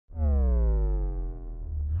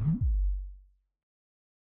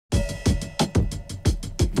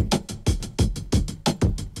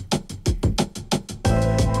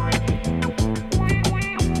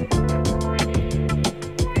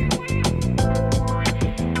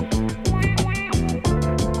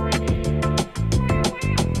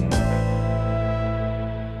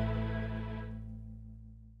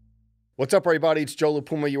What's up, everybody? It's Joe La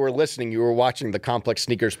Puma. You were listening. You were watching the Complex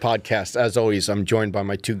Sneakers podcast. As always, I'm joined by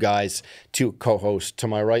my two guys, two co-hosts. To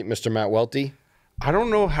my right, Mr. Matt Welty. I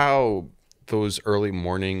don't know how those early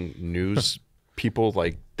morning news people,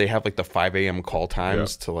 like, they have, like, the 5 a.m. call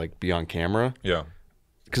times to, like, be on camera. Yeah.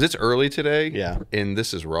 Because it's early today. Yeah. And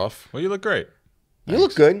this is rough. Well, you look great. You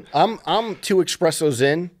look good. I'm 2 espressos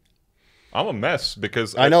in. I'm a mess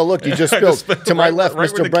because I know. Look, you just spilled. To my left, right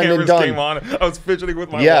Mr. when the Brendan cameras Dunne. came on, I was fidgeting with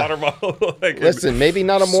my Yeah. water bottle. Listen, maybe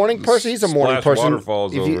not a morning person. He's a morning Splash person.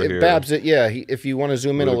 waterfalls If over here. Babs, if you want to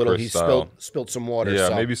zoom in a little, he Ludicrous style. spilled some water. Yeah,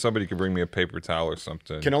 so. maybe somebody could bring me a paper towel or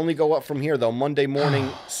something. Can only go up from here, though. Monday morning,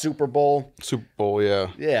 Super Bowl. Super Bowl,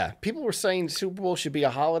 yeah. Yeah, people were saying Super Bowl should be a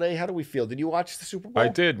holiday. How do we feel? Did you watch the Super Bowl? I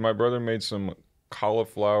did. My brother made some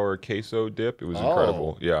cauliflower queso dip. It was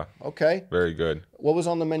incredible. Yeah, Okay. very good. What was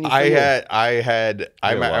on the menu for I you?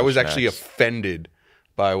 was of actually snacks. offended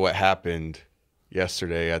by what happened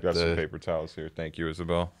yesterday at Got some the paper towels here. Thank you,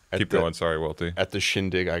 Isabel. At Keep the- going. Sorry, Welty. at the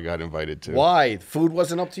shindig I got invited to. Why? Food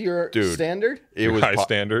wasn't up to your Dude. standard? It was High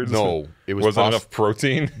standards. No, it was Wasn't enough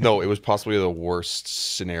protein. No, it was possibly the worst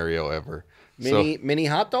scenario ever. Mini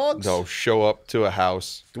hot dogs? No, show up to a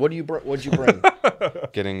house, What'd you bring?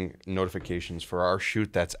 getting notifications for our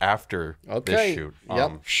shoot that's after Okay. this shoot.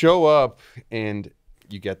 Yep. Show up and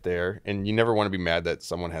you get there, and you never want to be mad that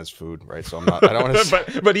someone has food, right? So I don't want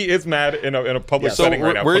to. but he is mad in a public Yeah, so setting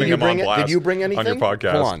right now, where putting did you him on bring it? blast. Did you bring on your anything?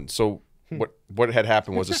 podcast? Hold on. So what had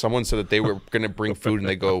happened was that someone said that they were going to bring food, and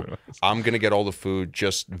they go, "I'm going to get all the food.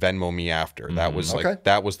 Just Venmo me after." That was Okay.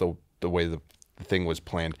 that was the way the thing was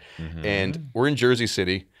planned. And we're in Jersey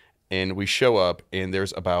City, and we show up, and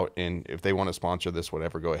there's about, and if they want to sponsor this,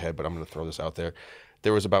 whatever, go ahead. But I'm going to throw this out there.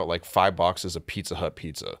 There was about like 5 boxes of Pizza Hut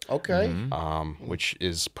pizza, Okay. which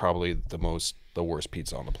is probably the worst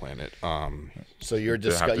pizza on the planet. So you're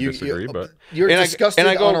To have to disagree, but you're And I- disgusted and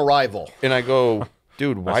I go- on arrival. And I go,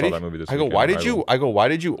 dude, why saw did that movie this I go? weekend, Why did Rival. you? I go, why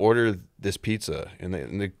did you order this pizza? And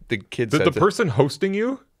the kid Did said, the person hosting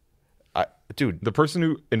you, dude, the person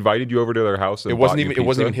who invited you over to their house, and it wasn't bought you even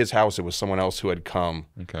pizza? his house. It was someone else who had come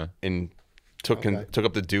Okay. and took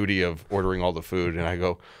up the duty of ordering all the food. And I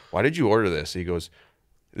go, why did you order this? He goes,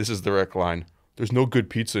 this is the direct line. There's no good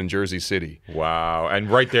pizza in Jersey City. Wow. And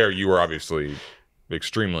right there, you were obviously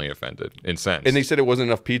extremely offended, incensed. And they said it wasn't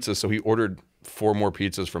enough pizza, so he ordered 4 more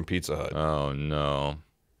pizzas from Pizza Hut. oh no.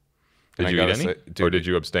 And Did I you eat gotta any, say, or dude, did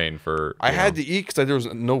you abstain for? I you had know? to eat because there was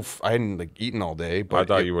I hadn't like eaten all day. But I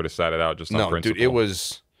thought you would have sat it out just on no, principle. dude, it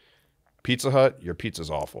was Pizza Hut. Your pizza's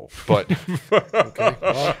awful, but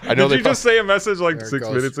Well, I know Did they you just say a message like There it 6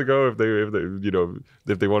 goes. minutes ago? If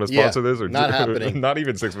they want to Yeah, sponsor this, or not happening. not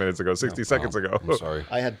even 6 minutes ago, 60 seconds ago. I'm sorry.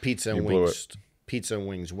 I had pizza and You blew wings. Pizza and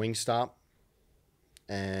wings. Wingstop.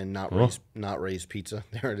 And not raised pizza.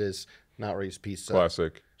 There it is. Not raised pizza.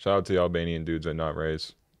 Classic. Shout out to the Albanian dudes at Not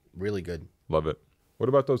Raise. Really good. Love it. What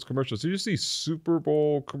about those commercials? Did you see Super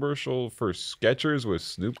Bowl commercial for Skechers with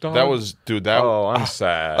Snoop Dogg? That was, dude. That Oh, I'm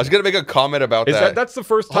sad. I was gonna make a comment about Is that. that's the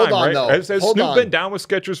first Hold time, on, right? though. Has Hold Snoop on. been down with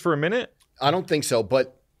Skechers for a minute? I don't think so,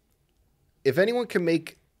 but if anyone can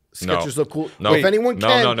make No. Skechers look cool, No. if anyone No,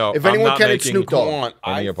 can, no, no. if I'm anyone not can, it's making- Snoop Come Dogg.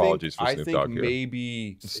 on. Any apologies for I Snoop think Dogg here.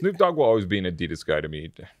 maybe Snoop Dogg will always be an Adidas guy to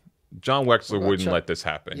me. John Wexler about wouldn't Chuck? let this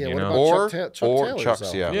happen, Yeah, you what know? about or Chuck Taylor's, Chuck's.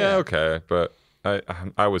 though? Yeah. Yeah, okay, but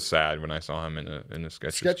I was sad when I saw him in the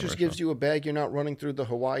Skechers. Skechers commercial. gives you a bag. You're not running through the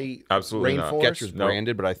Hawaii Absolutely not. rainforest. Skechers No.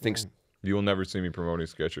 branded, but I think You will never see me promoting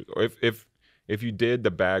Skechers. If you did, the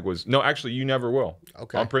bag was no. Actually, you never will.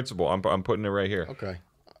 Okay. On principle, I'm putting it right here. Okay.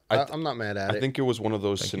 I I'm not mad at I it. think it was one of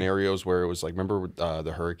those scenarios where it was like, remember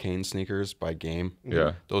the Hurricane sneakers by Game?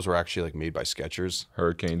 Yeah. Those were actually like made by Skechers.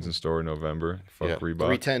 Hurricanes in store in November. Fuck Yeah. Reebok.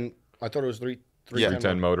 310. I thought it was 310.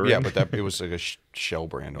 310 motor. Yeah, but it was like a shell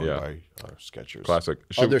brand owned Yeah. by Skechers. Classic.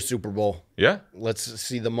 Other Super Bowl. Yeah. Let's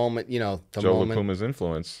see the moment. The Joe La moment. Puma's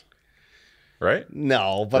influence. Right?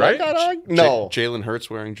 No, but Right? I got no. Jalen Hurts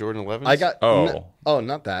wearing Jordan 11s. I got Oh.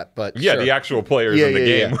 not that, but Yeah, sure. the actual players Yeah, in the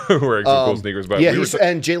yeah, game who wearing some cool sneakers. But yeah, we were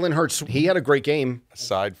and Jalen Hurts, he had a great game.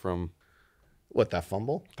 aside from What, that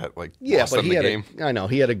fumble? that, like Yeah, lost but them he the had game. I know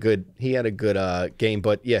he had a good game,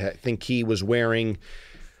 but yeah, I think he was wearing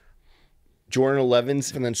Jordan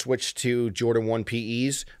 11s and then switched to Jordan 1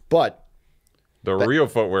 PEs, but the real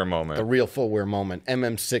footwear moment. the real footwear moment,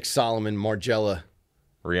 MM6 Salomon Margiela,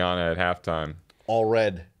 Rihanna at halftime. all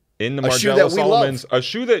red. In the A shoe Margiela that we Salomons, a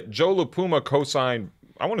shoe that Joe La Puma co-signed,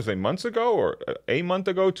 I want to say months ago or a month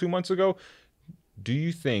ago, 2 months ago. Do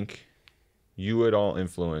you think you at all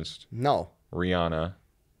influenced No, Rihanna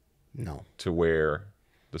no, to wear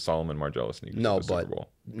the Salomon Margiela sneakers? no, at the Super but Bowl?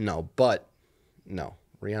 no,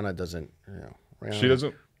 Rihanna doesn't. Rihanna, She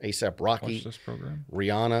doesn't. A$AP Watch Rocky, this program.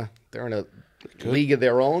 Rihanna. They're in a league of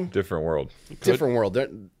their own. Different world. Different world. I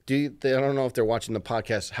don't know if they're watching the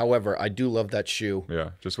podcast. However, I do love that shoe.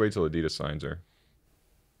 Yeah. Just wait till Adidas signs her.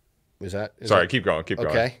 Sorry, keep going. Keep going.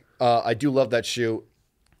 Okay. I do love that shoe.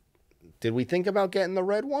 Did we think about getting the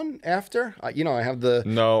red one after? I have the...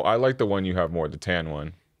 No, I like the one you have more, the tan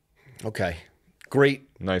one. Okay. Great.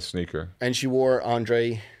 Nice sneaker. And she wore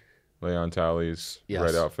Andre... Leon Talley's Yes.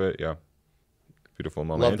 red outfit. Yeah. Beautiful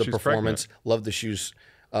moment. Love And the she's performance. pregnant. Love the shoes.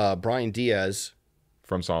 Brian Diaz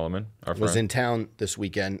From Salomon, our was friend. in town this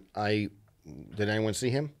weekend. Did anyone see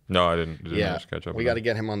him? No, I didn't Yeah. manage to catch up We with got to him.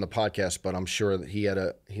 get him on the podcast, but I'm sure that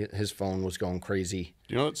his phone was going crazy.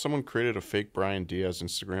 Do you know that someone created a fake Brian Diaz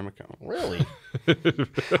Instagram account? Really?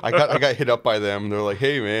 I got hit up by them. They're like,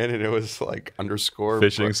 "Hey, man," and it was like underscore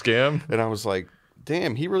Phishing scam? and I was like,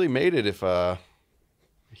 "Damn, he really made it." If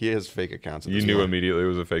he has fake accounts. At You this knew point. immediately it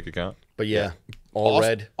was a fake account? But yeah, all Also,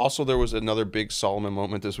 red. Also, there was another big Salomon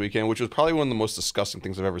moment this weekend, which was probably one of the most disgusting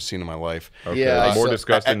things I've ever seen in my life. Okay. Yeah, More so-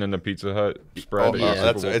 disgusting than the Pizza Hut spread Oh, at yeah,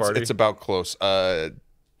 your Super Bowl party? it's about close. At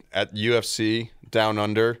UFC Down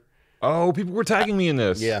Under. Oh, people were tagging me in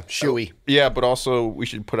this. Yeah, shoey. Yeah, but also we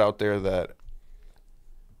should put out there that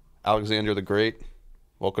Alexander the Great,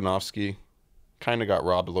 Volkanovski, kind of got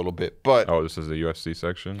robbed a little bit. But Oh, this is the UFC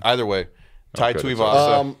section? either way, Tai good, it's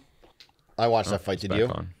Tuivasa. I watched that fight. It's Did back you?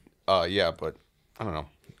 on. Yeah, but I don't know.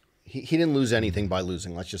 He didn't lose anything by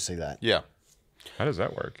losing. Let's just say that. Yeah, How does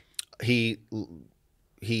that work? He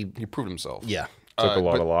he proved himself. yeah. Took a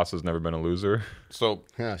lot but- of losses, never been a loser. So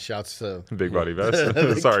Yeah. Shouts to Big body vest.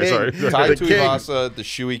 The sorry. king. Tai The king. Tuivasa, the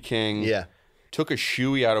shoey king, yeah. took a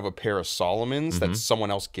shoey out of a pair of Salomons Mm-hmm. that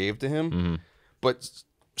someone else gave to him. But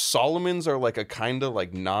Salomons are like a kind of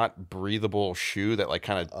like not breathable shoe that like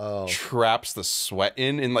kind of traps the sweat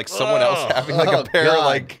in, and like someone else having like Oh, a pair God. of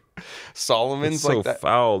like Salomons It's so like that.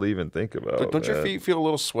 foul to even think about. But don't your man. feet feel a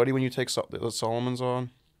little sweaty when you take the Salomons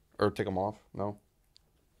on, or take them off? No.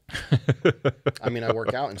 I mean, I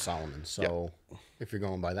work out in Salomon, so if you're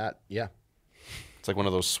going by that, yeah. It's like one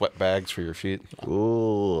of those sweat bags for your feet.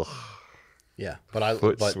 Ooh. Yeah. But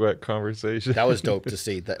Foot but sweat conversation. that was dope to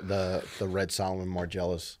see the red Salomon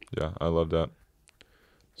Margielas. Yeah, I love that.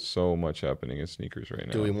 So much happening in sneakers right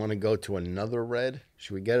now. Do we want to go to another red?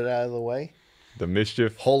 Should we get it out of the way? The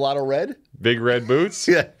Mischief Whole lot of red? big red boots?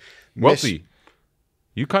 Yeah. Wealthy.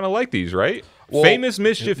 You kind of like these, right? Well, Famous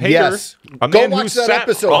Mischief hater. Yes. A Go man who watch that sat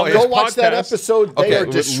episode. on Go his watch that podcast episode. They Okay, are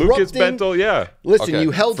with with disrupting. Lucas Bentel, yeah. Listen, Okay.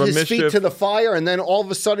 you held From his feet Mischief. to the fire, and then all of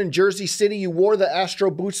a sudden, Jersey City, you wore the Astro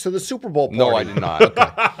boots to the Super Bowl party. No, I did not.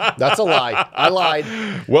 That's a lie. I lied.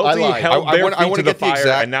 Welty I lied. held I their wanna- I feet wanna to the get the fire,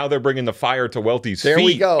 exact- and now they're bringing the fire to Welty's There feet.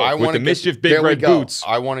 we go. I with wanna the get- Mischief big there we red go. boots.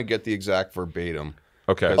 I want to get the exact verbatim.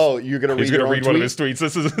 Okay. Oh, you're gonna read He's going your to own read one of tweet? his tweets.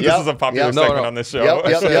 This is Yep, a popular yep. segment No, no. on this show.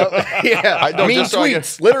 Yep. Yeah. don't- Mean just so I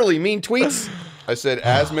tweets. Literally mean tweets. I said,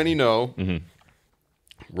 as many know,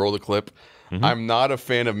 roll the clip, Mm-hmm. I'm not a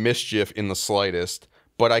fan of Mischief in the slightest,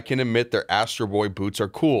 but I can admit their Astro Boy boots are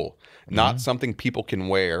cool. Not something people can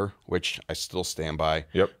wear, which I still stand by,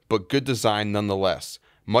 Yep. but good design nonetheless.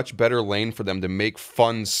 Much better lane for them to make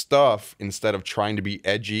fun stuff instead of trying to be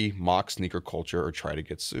edgy, mock sneaker culture, or try to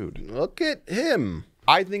get sued. Look at him.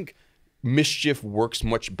 I think Mischief works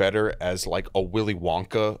much better as like a Willy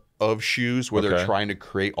Wonka of shoes where they're Okay. trying to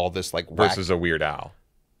create all this like whack, Versus a Weird Al.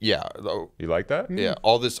 yeah, You like that? yeah,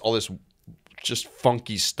 all this just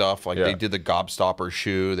funky stuff. Like Yeah. they did the Gobstopper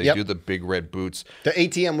shoe, they Yep. do the big red boots. The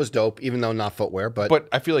ATM was dope, even though not footwear, But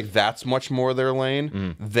I feel like that's much more their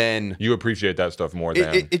lane than You appreciate that stuff more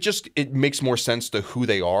than. it makes more sense to who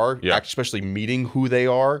they are, Yeah. especially meeting who they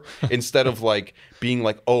are, instead of like being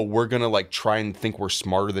like, oh, we're gonna like try and think we're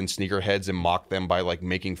smarter than sneakerheads and mock them by like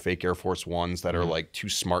making fake Air Force Ones that are like too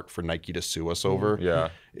smart for Nike to sue us over. yeah.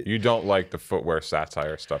 You don't like the footwear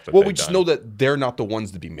satire stuff that Well, they've we just done. know that they're not the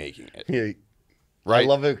ones to be making it. yeah, Right? I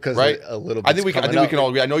love it because right? a little. I think we can all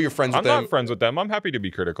agree. I know you're friends I'm with them. not friends with them. I'm happy to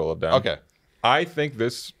be critical of them. Okay. I think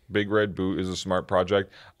this big red boot is a smart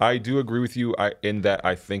project. I do agree with you in that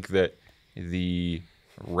I think that the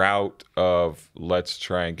route of let's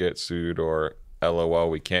try and get sued or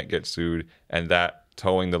LOL, we can't get sued, and that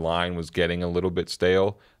towing the line was getting a little bit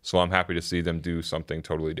stale. So I'm happy to see them do something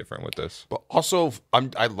totally different with this. But also,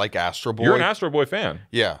 I like Astro Boy. You're an Astro Boy fan.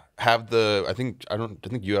 Yeah, have the I think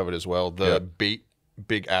you have it as well. The Yeah.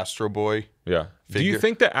 big Astro Boy. Yeah. Do you Figure.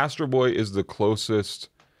 think that Astro Boy is the closest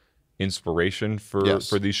inspiration for Yes.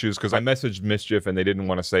 these shoes? Because I messaged Mischief and they didn't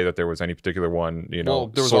want to say that there was any particular one, Well,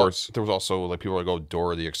 there was source. there was also like people like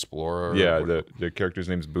Dora the Explorer. Yeah, or- the character's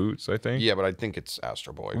name's Boots, I think. yeah, but I think it's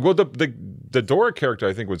Astro Boy. Well, the Dora character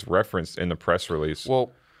I think was referenced in the press release.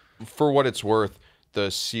 Well, for what it's worth, the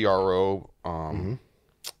CRO.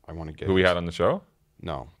 I want to get Who we had on the show?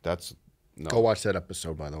 No, that's no. Go watch that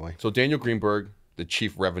episode, by the way. So Daniel Greenberg, the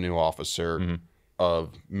chief revenue officer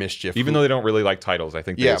of MSCHF, Even though they don't really like titles, I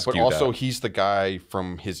think they but skew also that. he's the guy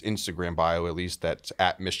from his Instagram bio, at least, that's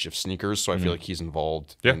at MSCHF Sneakers. So I feel like he's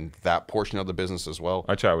involved in that portion of the business as well.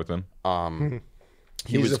 I chat with him.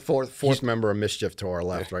 He's a fourth member of MSCHF to our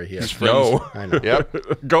left right here. No. I know. Yep.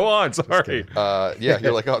 Go on. Sorry. Yeah,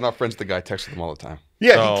 you're like, oh, not friends. The guy texts them all the time.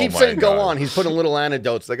 Yeah, Oh he keeps my saying go God. on. He's putting little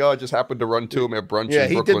anecdotes. It's like, oh, I just happened to run to him at brunch Yeah, in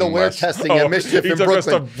he Brooklyn. did the wear last- testing at MSCHF he in took us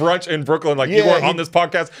to Brooklyn. brunch in Brooklyn. Like you Yeah, were on this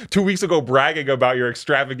podcast 2 weeks ago bragging about your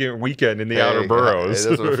extravagant weekend in the outer boroughs. Hey, this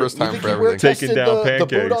is the first time Think for he wear everything. Taking tested down the boot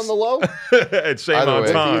pancakes. on the low? It's shame Either on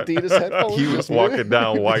way. time. The Adidas headphones? He was walking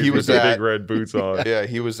down white He with was the at- big red boots on. Yeah,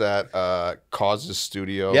 he was at Cause's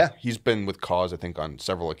studio. Yeah. He's been with Cause, I think, on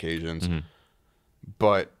several occasions.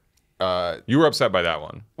 But, You were upset by that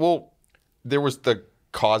one. well, there was the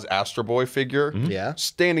Cause Astro Boy figure Yeah.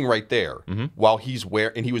 standing right there while he's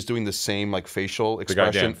and he was doing the same like facial The guy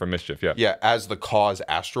expression. Dan from MSCHF, yeah. Yeah, as the Cause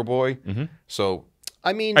Astro Boy. So,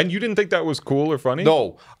 I mean, And you didn't think that was cool or funny?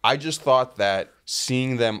 no, I just thought that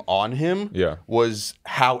seeing them on him Yeah. was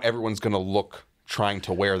how everyone's going to look trying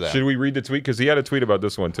to wear that. Should we read the tweet? Because he had a tweet about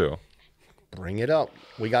this one too. bring it up.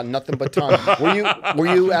 We got nothing but time. Were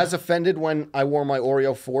you as offended when I wore my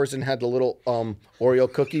Oreo 4s and had the little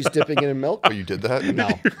Oreo cookies dipping it in milk? Oh, you did that? No,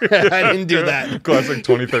 I didn't do that. Classic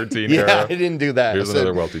 2013 Yeah, era. I didn't do that. Here's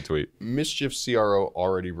another Welty tweet. MSCHF CRO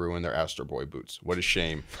already ruined their Astro Boy boots. What a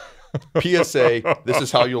shame. PSA, this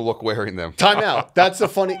is how you'll look wearing them. Time out. That's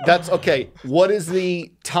okay. What is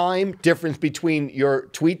the time difference between your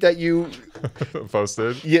tweet that you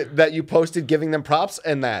Posted. posted giving them props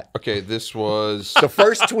and that? Okay, this was, The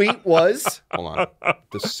first tweet was hold on,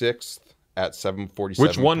 the 6th at 7:47.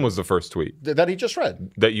 Which one was the first tweet? that he just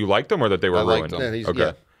read. That you liked them or that they were I liked ruined? them. Yeah, he's, Okay.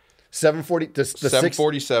 yeah. 7:40. The 6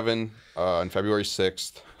 7:47 on February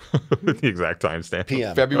 6th. The exact timestamp.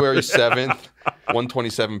 p.m. February 7th,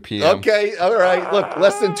 1:27 p.m. Okay, all right. Look,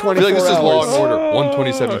 less than 24 I feel like this is Law and hours.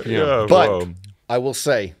 Order. 1:27 p.m. Yeah, But whoa. I will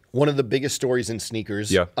say, one of the biggest stories in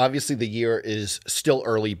sneakers, Yeah. obviously the year is still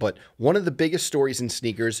early, but one of the biggest stories in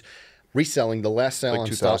sneakers, reselling, the last sale Like on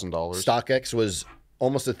 $2,000. StockX was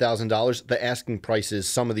almost $1,000. The asking prices,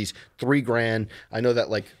 some of these $3,000. I know that,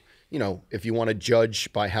 like, you know, if you want to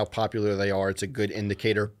judge by how popular they are, it's a good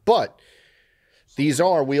indicator. But these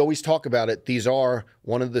are, we always talk about it, these are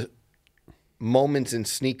one of the moments in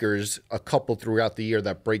sneakers, a couple throughout the year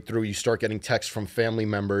that break through. You start getting texts from family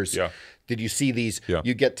members. Yeah. Did you see these? Yeah.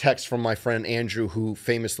 You get texts from my friend Andrew, who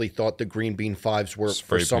famously thought the green bean 5s were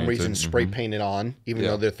Spray for some painted. reason spray painted on, even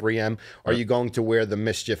though they're 3M. Are you going to wear the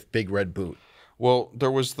MSCHF big red boot? Well,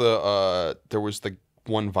 there was the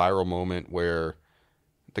one viral moment where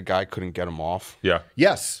the guy couldn't get him off. Yeah.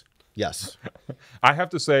 Yes. Yes. I have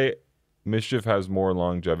to say, MSCHF has more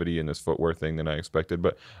longevity in this footwear thing than I expected,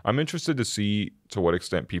 but I'm interested to see to what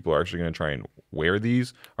extent people are actually going to try and wear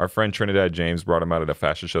these. Our friend Trinidad James brought him out at a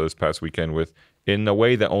fashion show this past weekend with, in the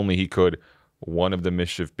way that only he could, one of the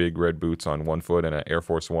MSCHF big red boots on one foot and an Air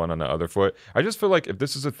Force One on the other foot. I just feel like if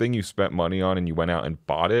this is a thing you spent money on and you went out and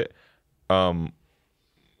bought it,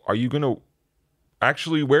 are you going to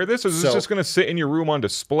actually wear this, or is this just going to sit in your room on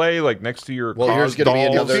display, like next to your Well, here's Cos going to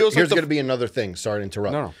be dolls? another. feels like Here's the- going to be another thing. Sorry to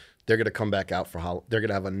interrupt. No. They're going to come back out for they're going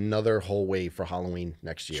to have another whole wave for Halloween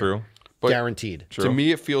next year. True. But- Guaranteed. True. To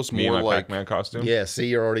me, it feels Me and more my like Pac-Man costume. Yeah. See,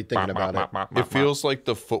 you're already thinking about it. it feels like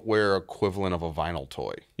the footwear equivalent of a vinyl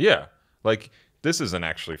toy. Yeah, like this isn't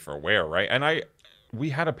actually for wear, right? And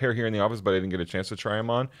we had a pair here in the office, but I didn't get a chance to try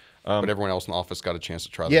them on. But everyone else in the office got a chance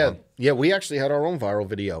to try them Yeah. on. Yeah. We actually had our own viral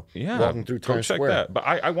video. Yeah, Walking through go Times check Square. that. But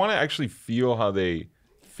I want to actually feel how they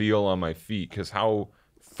feel on my feet, because how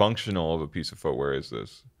functional of a piece of footwear is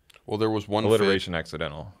this? Well, there was one fit. Alliteration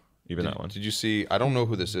accidental. Even that one. Did you see? I don't know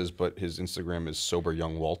who this is, but his Instagram is Sober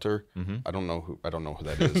Young Walter. I don't know who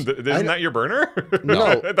that is. Isn't that your burner?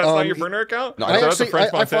 No, That's not your burner account. No, I thought actually- that's a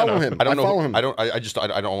French I follow Montana. him. I don't know. follow him. I don't. I just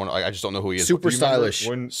don't know who he is. Super Do you remember stylish.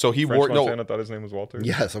 When So he French wore- no. Montana thought his name was Walter.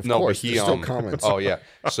 Yes, of No, course. but he There's still comments. Oh yeah.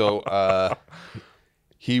 So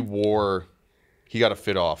he got a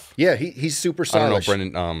fit off. Yeah, he's super I don't know, stylish.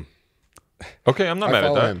 Brendan. Okay, I'm not I mad at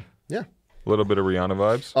follow that. him. Yeah. A little bit of Rihanna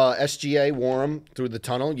vibes. SGA wore him through the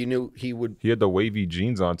tunnel. You knew he would. He had the wavy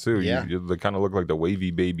jeans on too. Yeah. They kind of look like the wavy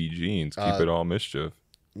baby jeans. Keep it all MSCHF.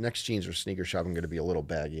 Next jeans or sneaker shop, I'm going to be a little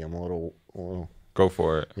baggy. I'm a little. Go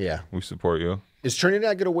for it. Yeah. We support you. Is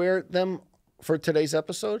Trinidad going to wear them for today's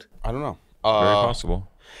episode? I don't know. Very possible.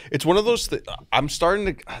 It's one of those. I'm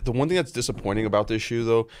starting to. The one thing that's disappointing about this shoe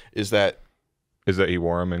though is that Is that he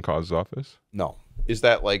wore him in Cos's office? no, is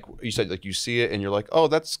that like you said, like you see it and you're like, oh,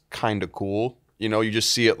 that's kind of cool. You know, you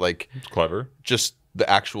just see it like It's clever. just the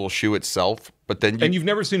actual shoe itself, but then And you've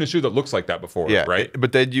never seen a shoe that looks like that before, right?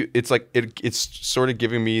 But then it's like it's sort of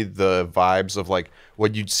giving me the vibes of like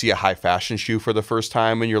when you'd see a high fashion shoe for the first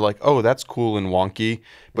time and you're like, oh, that's cool and wonky.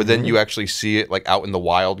 But then you actually see it like out in the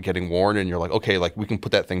wild getting worn and you're like, okay, like we can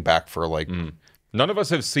put that thing back for like. None of us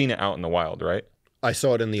have seen it out in the wild, right? I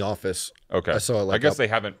saw it in the office. Okay. I saw it. Like I guess they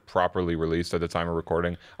haven't properly released at the time of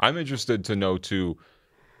recording. I'm interested to know too.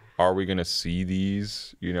 Are we gonna see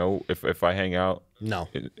these? You know, if I hang out No,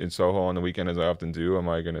 in Soho on the weekend as I often do, am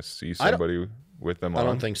I gonna see somebody with them on? I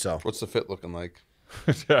don't think so. What's the fit looking like?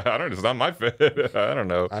 Yeah, I don't. It's not my fit. I don't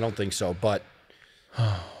know. I don't think so. But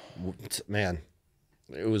man,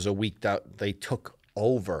 it was a week that they took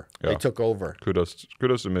over. Yeah. They took over. Kudos to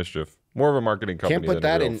MSCHF. More of a marketing company. Can't put than a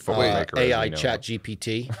that real in footwear maker, as AI we know. Chat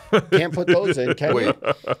GPT. Can't put those in. Can we? Wait,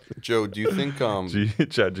 Joe, do you think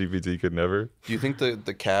Chat GPT could never. do you think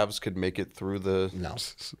the calves could make it through the No,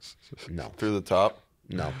 no, through the top?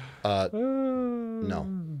 no, no.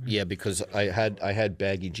 Yeah, because I had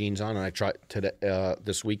baggy jeans on, and I tried today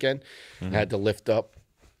this weekend. I had to lift up.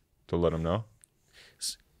 To let them know.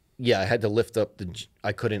 Yeah, I had to lift up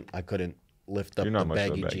I couldn't lift up You're not the much of a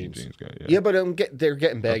baggy baggy jeans. jeans guy. Yeah, but they're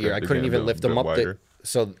getting baggier. Okay, I they're couldn't getting even a lift them bit up. wider.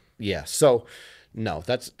 So yeah, so no,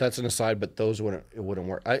 that's an aside. But those wouldn't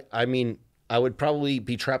work. I mean, I would probably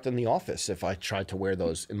be trapped in the office if I tried to wear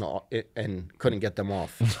those and couldn't get them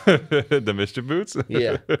off. The mischief boots.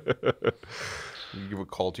 Yeah, You give a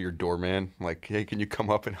call to your doorman, like, hey, can you come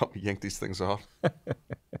up and help me yank these things off?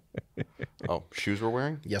 Oh, shoes we're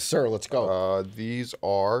wearing? yes, sir. Let's go. These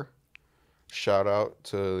are, shout out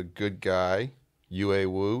to good guy, Yue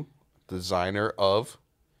Wu, designer of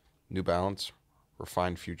New Balance,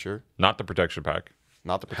 Refined Future. Not the protection pack.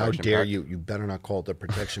 Not the How protection dare pack. you? You better not call it the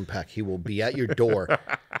protection pack. He will be at your door.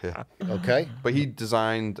 Yeah. Okay. But he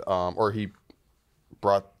designed, or he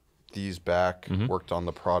brought these back, worked on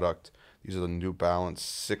the product. These are the New Balance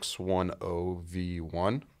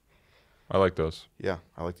 610V1. I like those. Yeah,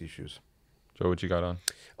 I like these shoes. Joe, what you got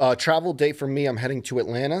on? Travel date for me. I'm heading to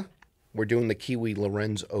Atlanta. We're doing the Kiwi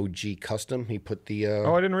Lorenz OG custom. He put the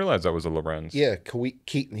Oh, I didn't realize that was a Lorenz. yeah,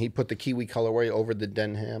 he put the Kiwi colorway over the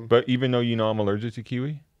Denham. But even though you know I'm allergic to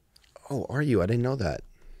kiwi? Oh, are you? I didn't know that.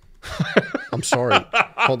 I'm sorry.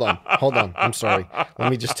 Hold on. I'm sorry.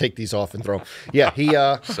 Let me just take these off and throw 'em. Yeah, he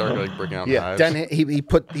Sorry, like breaking out yeah, knives. Denham,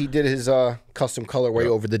 he did his custom colorway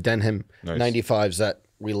over the Denham Nice. 95s that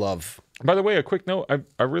we love. By the way, a quick note.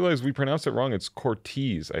 I realized we pronounced it wrong. It's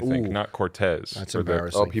Cortez, I think, Ooh. not Cortez. That's for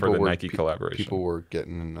embarrassing. The, for the Nike collaboration. People were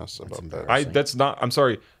getting us about that. I'm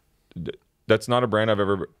sorry. That's not a brand I've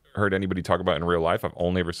ever heard anybody talk about in real life. I've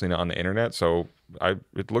only ever seen it on the internet. So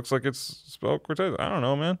it looks like it's spelled Cortez. I don't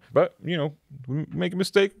know, man. But, you know, we make a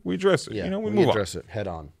mistake, we address it. Yeah, You know, we we move address it head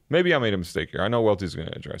on. Maybe I made a mistake here. I know Welty's going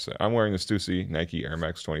to address it. I'm wearing the Stussy Nike Air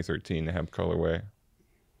Max 2013, the hemp colorway.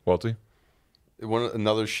 Welty?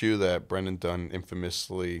 Another shoe that Brendan Dunne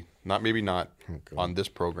infamously, not on this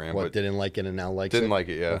program, What, but didn't like it and now likes didn't it? like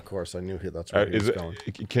it, yeah. Of course, I knew that's where he was going.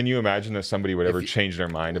 Can you imagine that somebody would ever change their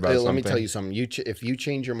mind about Hey, something? let me tell you something. If you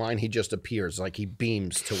change your mind, he just appears. Like he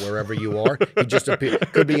beams to wherever you are. He just appears.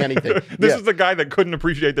 Could be anything. This Yeah, is the guy that couldn't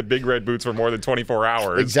appreciate the big red boots for more than 24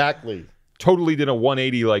 hours. exactly. Totally did a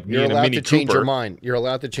 180 like me You're in a allowed Mini to change Cooper. your mind. You're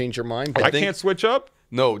allowed to change your mind. But I can't switch up?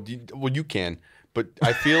 no. Well, you can, but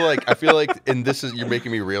I feel like, and this is, you're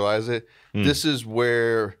making me realize it. This is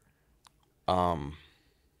where,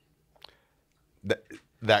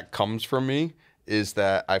 that comes from me, is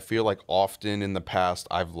that I feel like often in the past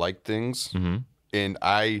I've liked things, and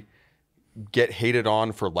I get hated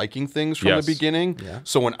on for liking things from Yes. the beginning. Yeah.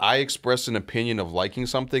 So when I express an opinion of liking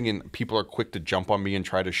something and people are quick to jump on me and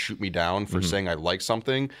try to shoot me down for saying I like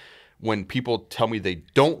something, when people tell me they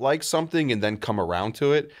don't like something and then come around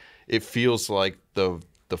to it, it feels like the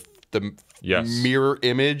Yes. mirror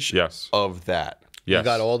image Yes. of that. Yes. you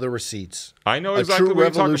got all the receipts. I know A exactly true what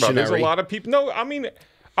you're talking about. There's a revolutionary. lot of people. No, I mean,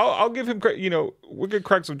 I'll give him credit. You know, we could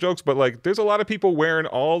crack some jokes, but like, there's a lot of people wearing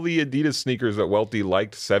all the Adidas sneakers that Welty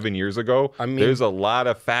liked 7 years ago. I mean- there's a lot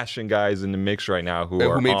of fashion guys in the mix right now who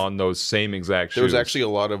are on those same exact shoes. There was actually a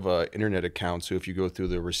lot of internet accounts who, if you go through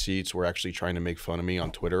the receipts, were actually trying to make fun of me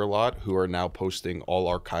on Twitter a lot, who are now posting all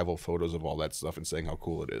archival photos of all that stuff and saying how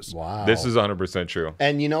cool it is. Wow. This is 100% true.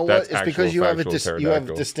 And you know That's what? It's because actual you have factual you have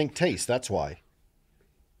pterodactyl. distinct taste. That's why.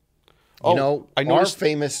 Oh, You know, I our noticed-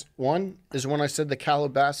 famous one is when I said the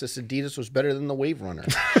Calabasas Adidas was better than the Wave Runner.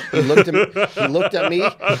 He looked at me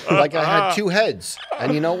like I had two heads.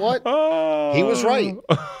 And you know what? He was right.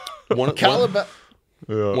 One,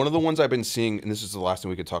 One of the ones I've been seeing, and this is the last thing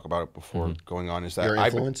we could talk about it before going on, is that Your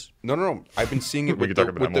influence? No. I've been seeing it. We could talk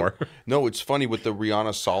about that more. No, it's funny with the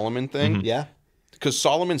Rihanna Salomon thing. Yeah. Because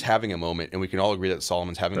Solomon's having a moment, and we can all agree that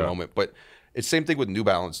Solomon's having a moment. But it's same thing with New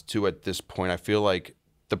Balance too. At this point, I feel like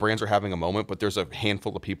the brands are having a moment, but there's a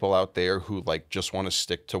handful of people out there who like just want to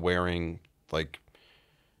stick to wearing like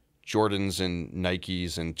Jordans and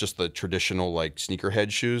Nikes and just the traditional like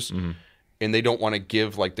sneakerhead shoes. And they don't want to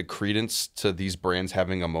give like the credence to these brands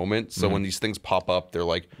having a moment. So when these things pop up, they're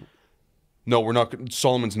like, no, we're not.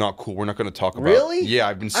 Solomon's not cool. We're not going to talk about. Really? Yeah,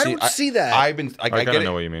 I've been seeing. I don't see that. I've been. I kind get of it.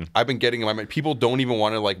 know what you mean. I've been getting them. People don't even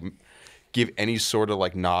want to like give any sort of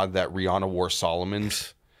like nod that Rihanna wore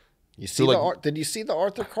Solomon's. You see did you see the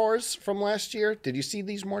Arthur cars from last year? Did you see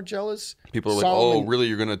these Margielas? People are like, oh, really?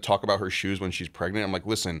 You're going to talk about her shoes when she's pregnant? I'm like,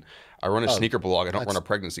 listen, I run a sneaker blog. I don't run a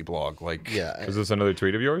pregnancy blog. Like, Yeah. Is this another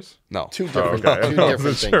tweet of yours? no. Two different, Okay. two I different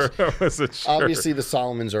wasn't things. sure. I wasn't sure. Obviously, the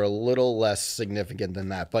Salomons are a little less significant than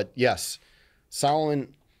that. But yes,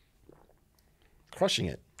 Salomon crushing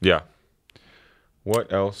it. Yeah.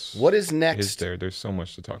 What else? What is next? Is there? There's so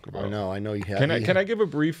much to talk about. I know you have. Can I give a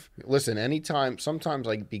brief? Listen, sometimes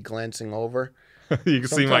I be glancing over. You can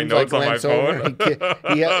see my Sometimes notes on my glance over. phone.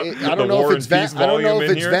 I don't know War if it's and Peace volume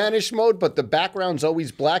in here? vanish mode, but the background's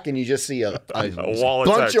always black, and you just see a wall of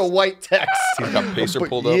bunch text. of white text. He's got Pacer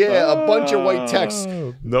pulled up. Yeah, a bunch of white text.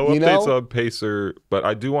 No You updates know? on Pacer, but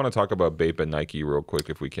I do want to talk about Bape and Nike real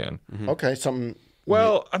quick if we can. Okay, something.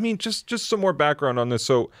 Well, I mean, just some more background on this.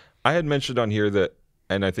 So I had mentioned on here that,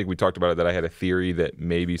 and I think we talked about it, that I had a theory that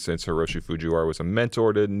maybe since Hiroshi Fujiwara was a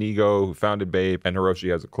mentor to Nigo, who founded Bape, and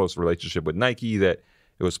Hiroshi has a close relationship with Nike, that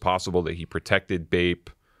it was possible that he protected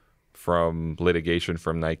Bape from litigation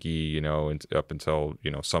from Nike, up until,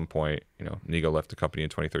 some point, Nigo left the company in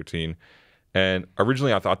 2013. And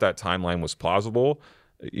originally I thought that timeline was plausible,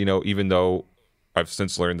 even though I've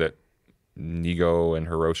since learned that Nigo and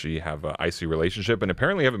Hiroshi have an icy relationship and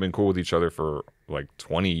apparently haven't been cool with each other for like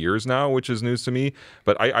 20 years now, which is news to me.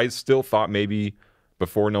 But I still thought maybe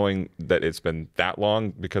before knowing that it's been that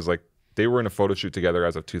long, because like they were in a photo shoot together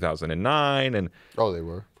as of 2009, and Oh, they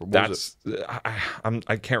were.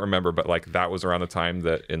 I can't remember, but like that was around the time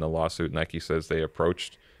that in the lawsuit Nike says they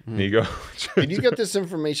approached Nigo. Did you get this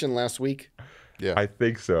information last week? Yeah. I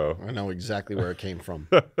think so. I know exactly where it came from.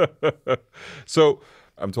 So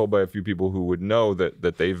I'm told by a few people who would know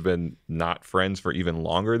that they've been not friends for even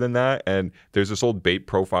longer than that. And there's this old Bape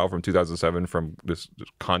profile from 2007 from this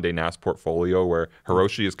Condé Nast portfolio where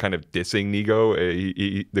Hiroshi is kind of dissing Nigo.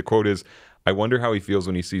 The quote is, "I wonder how he feels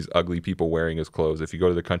when he sees ugly people wearing his clothes. If you go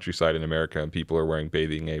to the countryside in America and people are wearing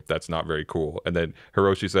bathing ape, that's not very cool." And then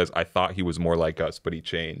Hiroshi says, "I thought he was more like us, but he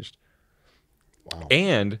changed." Wow.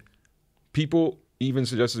 And people even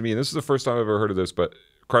suggested to me, and this is the first time I've ever heard of this, but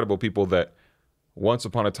credible people, that once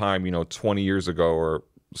upon a time, 20 years ago or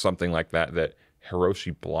something like that, that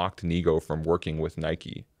Hiroshi blocked Nigo from working with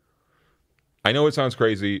Nike. I know it sounds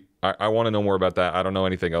crazy. I want to know more about that. I don't know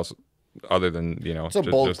anything else other than, It's a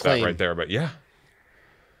bold just claim. that right there. But yeah.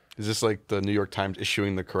 Is this like the New York Times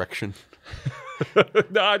issuing the correction?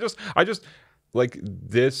 No, I just like,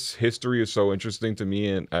 this history is so interesting to me,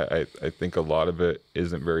 and I think a lot of it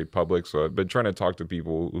isn't very public. So I've been trying to talk to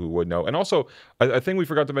people who would know. And also, I think we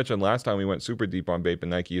forgot to mention last time we went super deep on Bape and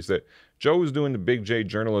Nike is that Joe was doing the Big J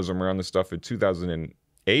journalism around this stuff in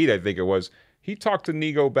 2008, I think it was. He talked to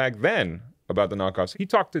Nigo back then about the knockoffs. He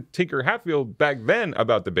talked to Tinker Hatfield back then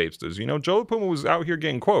about the Bapesters. Joe La Puma was out here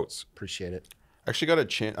getting quotes. Appreciate it. I actually got a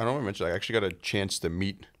chance. I don't want to mention. I actually got a chance to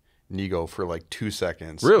meet Nigo for like 2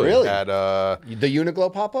 seconds. Really? At The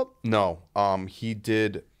Uniqlo pop-up? no. He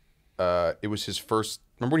did. It was his first.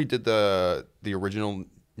 Remember when he did the original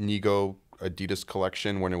Nigo Adidas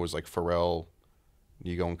collection when it was like Pharrell,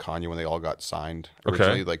 Nigo, and Kanye when they all got signed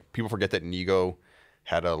originally. Okay. Like people forget that Nigo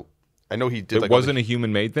had a. I know he did. It like wasn't a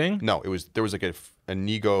human-made thing? No, it was. There was like a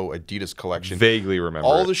Nigo Adidas collection. Vaguely remember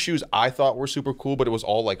All it. the shoes I thought were super cool, but it was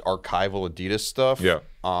all like archival Adidas stuff. Yeah.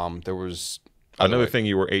 There was Another thing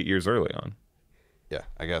you were 8 years early on. Yeah,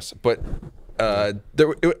 I guess. But I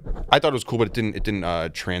thought it was cool, but it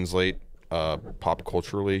didn't translate pop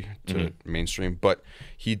culturally to mainstream. But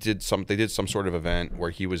they did some sort of event where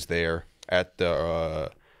he was there at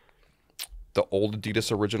the old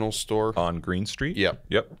Adidas original store On Green Street? Yep.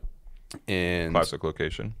 Yep. And Classic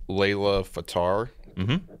location. Layla Fattar,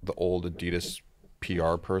 the old Adidas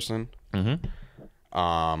PR person,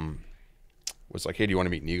 was like, "Hey, do you want to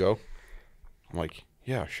meet Nigo?" I'm like,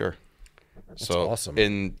 "Yeah, sure." So awesome.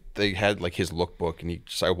 And they had like his lookbook, and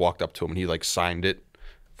I walked up to him, and he like signed it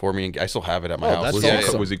for me, and I still have it at my house. that's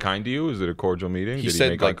awesome. Was he kind to you? Was it a cordial meeting? He Did said he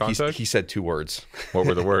make eye like contact? he said 2 words. What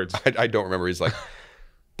were the words? I don't remember. He's like,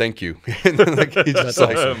 thank you. And then, like, he just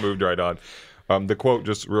like, moved right on. The quote,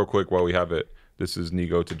 just real quick while we have it. This is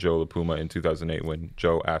Nigo to Joe La Puma in 2008 when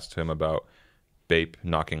Joe asked him about Bape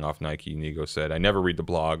knocking off Nike. Nigo said, "I never read the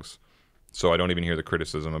blogs, so I don't even hear the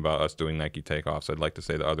criticism about us doing Nike takeoffs. I'd like to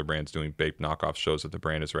say that other brands doing Bape knockoffs shows that the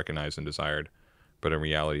brand is recognized and desired. But in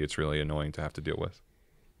reality, it's really annoying to have to deal with."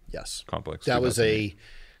 Yes. Complex. That was a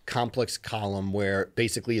complex column where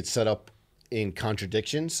basically it's set up in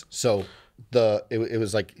contradictions. So it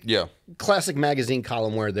was like classic magazine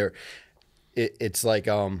column where it's like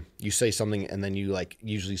you say something and then you like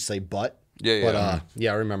usually say but. But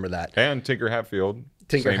I remember that. And Tinker Hatfield,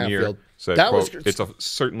 Tinker same Hatfield year, said, that quote, was "It's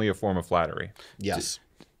certainly a form of flattery." Yes.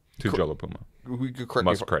 To Joe La Puma. we could correct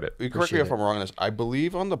Must me credit. Correct me if I'm wrong on this. I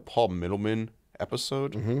believe on the Paul Middleman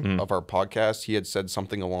episode of our podcast, he had said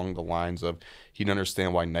something along the lines of he didn't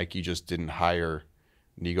understand why Nike just didn't hire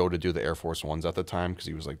Nigo to do the Air Force Ones at the time because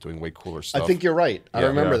he was like doing way cooler stuff. I think you're right. I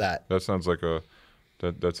remember that. That sounds like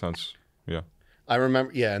that sounds, yeah. I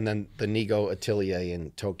remember, and then the Nigo Atelier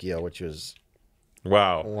in Tokyo, which was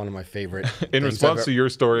Wow. one of my favorite. In response to your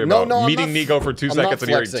story about meeting Nigo for 2 I'm seconds not and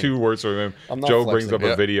hearing flexing. 2 words from him, I'm not Joe flexing. brings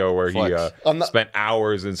up a video where Flex. he spent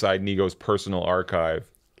hours inside Nigo's personal archive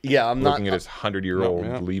Yeah, I'm looking not at his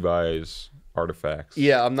 100-year-old Levi's artifacts.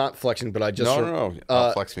 Yeah, I'm not flexing, but I just no.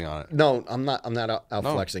 Flex me on it. No, I'm not out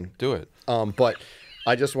flexing. Do it. But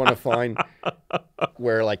I just want to find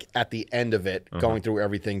where, like, at the end of it, going through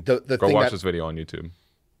everything. The Go thing watch that, this video on YouTube.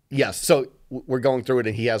 Yes, so we're going through it,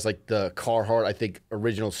 and he has like the Carhartt, I think,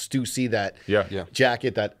 original Stussy, that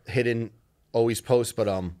jacket, that hidden always post. But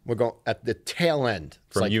we're going at the tail end.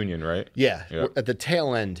 It's From like, Union, right? Yeah, at the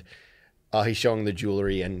tail end, he's showing the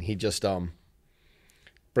jewelry, and he just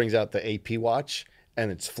brings out the AP watch,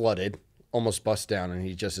 and it's flooded, almost bust down, and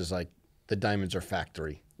he just is like, the diamonds are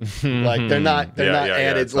factory. Like they're not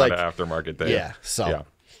added. It's like not an aftermarket thing. Yeah, so yeah,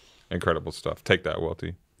 incredible stuff. Take that,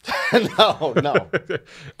 Welty. No.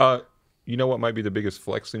 You know what might be the biggest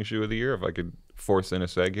flexing shoe of the year? If I could force in a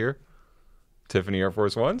seg here, Tiffany Air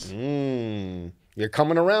Force Ones. You're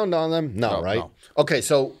coming around on them? No, right? No. Okay,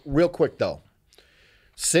 so real quick though,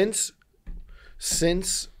 since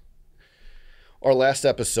our last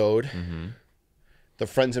episode, the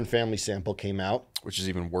friends and family sample came out, which is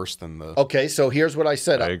even worse than the. Okay, so here's what I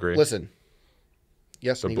said. I agree. Listen.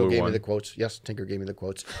 Yes, Nigo gave me the quotes. Yes, Tinker gave me the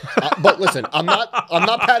quotes. But listen, I'm not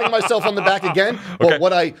patting myself on the back again. But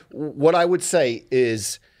what I would say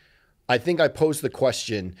is, I think I posed the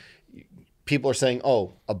question. People are saying,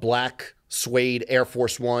 "Oh, a black suede Air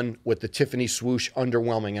Force One with the Tiffany swoosh,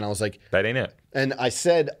 underwhelming," and I was like, "That ain't it." And I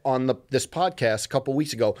said on this podcast a couple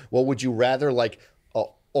weeks ago, "Well, would you rather like a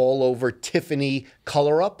all over Tiffany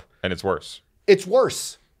color up?" And it's worse. It's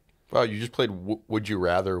worse. Wow, you just played Would You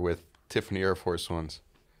Rather with Tiffany Air Force Ones.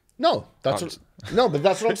 No, but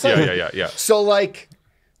that's what I'm saying. Yeah. So like,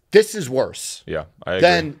 this is worse. Yeah, I agree.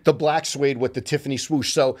 Than the black suede with the Tiffany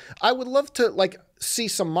swoosh. So I would love to like see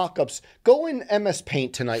some mock-ups. Go in MS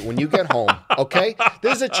Paint tonight when you get home. Okay,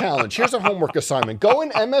 there's a challenge. Here's a homework assignment. Go in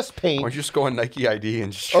MS Paint. Why don't you just go on Nike ID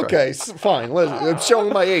and just try. Okay, fine. Listen, I'm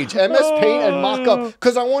showing my age. MS Paint and mock-up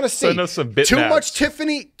because I want to see Send us some bit too maps. much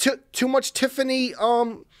Tiffany. Too much Tiffany.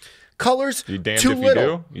 Colors. You damned too if little.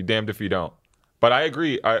 you do. You damned if you don't. But I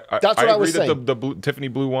agree. That's what I agree was that saying. the Tiffany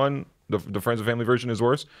blue one, the Friends and Family version, is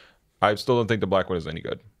worse. I still don't think the black one is any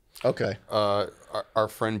good. Okay. Our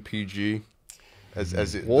friend PG,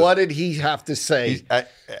 What did he have to say?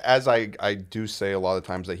 As I do say a lot of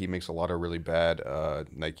times that he makes a lot of really bad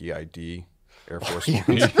Nike ID Air Force Ones.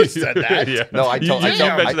 You never said that. Yeah. No, I You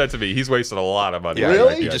mentioned that to me. He's wasted a lot of money. Yeah, on Really?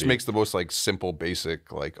 Nike He just ID. makes the most like simple,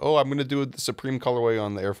 basic, like, oh, I'm gonna do the Supreme colorway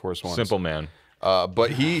on the Air Force Ones. Simple man.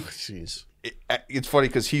 But he, Jeez. it's funny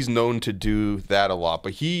because he's known to do that a lot.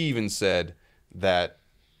 But he even said that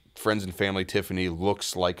Friends and Family Tiffany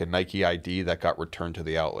looks like a Nike ID that got returned to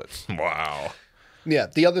the outlets. Wow. Yeah.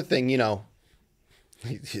 The other thing,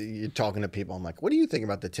 you're talking to people. I'm like, what do you think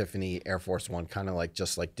about the Tiffany Air Force One? Kind of like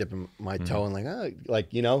just like dipping my toe and like,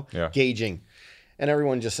 gauging. And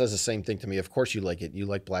everyone just says the same thing to me. Of course you like it. You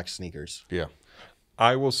like black sneakers. Yeah.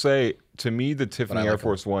 I will say, to me, the Tiffany like Air them.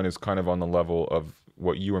 Force One is kind of on the level of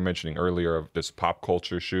what you were mentioning earlier of this pop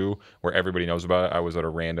culture shoe where everybody knows about it. I was at a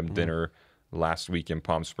random dinner last week in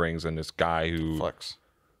Palm Springs, and this guy who Flex.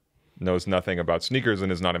 knows nothing about sneakers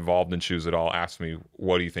and is not involved in shoes at all asked me,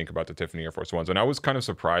 what do you think about the Tiffany Air Force Ones? And I was kind of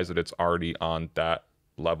surprised that it's already on that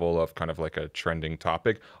level of kind of like a trending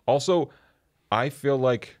topic. Also, I feel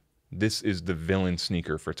like this is the villain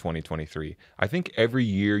sneaker for 2023. I think every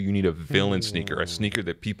year you need a villain sneaker, a sneaker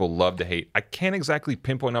that people love to hate. I can't exactly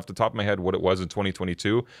pinpoint off the top of my head what it was in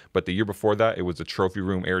 2022, but the year before that, it was the Trophy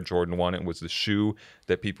Room Air Jordan 1. It was the shoe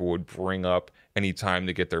that people would bring up anytime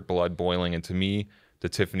to get their blood boiling. And to me, the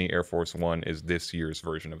Tiffany Air Force 1 is this year's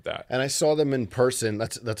version of that. And I saw them in person.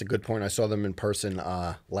 That's a good point. I saw them in person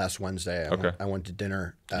last Wednesday. I went to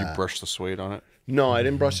dinner. Did you brush the suede on it? No, I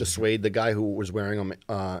didn't brush the suede. The guy who was wearing them,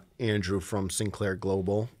 Andrew from Sinclair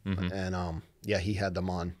Global, and yeah, he had them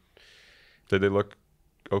on. Did they look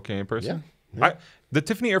okay in person? Yeah. The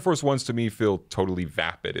Tiffany Air Force Ones to me feel totally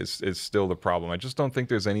vapid is still the problem. I just don't think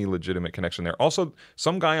there's any legitimate connection there. Also,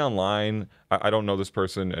 some guy online, I don't know this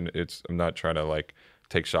person, and I'm not trying to like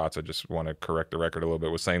take shots. I just want to correct the record a little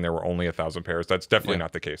bit. Was saying there were only 1,000 pairs. That's definitely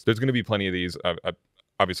not the case. There's going to be plenty of these.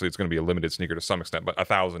 Obviously, it's going to be a limited sneaker to some extent, but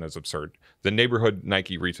 1,000 is absurd. The neighborhood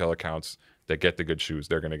Nike retail accounts that get the good shoes,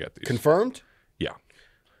 they're going to get these. Confirmed? Yeah.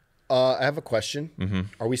 I have a question.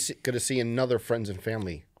 Are we going to see another Friends and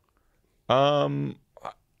Family? Maybe?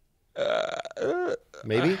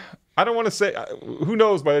 I don't want to say. Who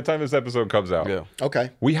knows by the time this episode comes out. Yeah. Okay.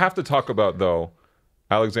 We have to talk about, though,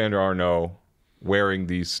 Alexander Arnault wearing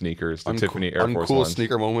these sneakers, the Tiffany Air Force Uncool Ones.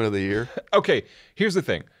 sneaker moment of the year. Okay, here's the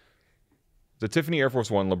thing. The Tiffany Air Force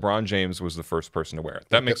One, LeBron James was the first person to wear it.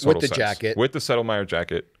 That makes total sense. With the jacket. With the Settlemyre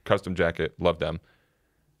jacket, custom jacket, love them.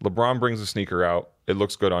 LeBron brings the sneaker out. It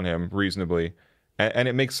looks good on him, reasonably. And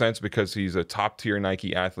it makes sense because he's a top-tier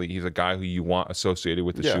Nike athlete. He's a guy who you want associated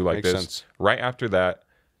with the shoe like this. Sense. Right after that,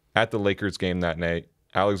 at the Lakers game that night,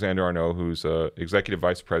 Alexander Arnault, who's executive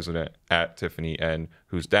vice president at Tiffany and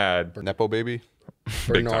whose dad... Nepo baby?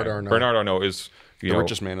 Bernard Arnault. Bernard Arnault is... The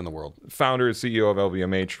richest man in the world. Founder and CEO of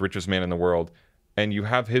LVMH, richest man in the world. And you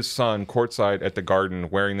have his son courtside at the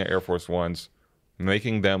Garden wearing the Air Force Ones,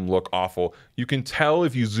 making them look awful. You can tell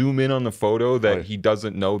if you zoom in on the photo that he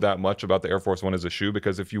doesn't know that much about the Air Force One as a shoe,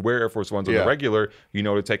 because if you wear Air Force Ones on the regular, you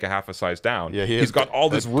know to take a half a size down. Yeah, he's got all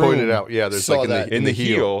this room. Pointed out. Yeah, there's like in the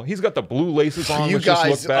heel. He's got the blue laces on, You which guys,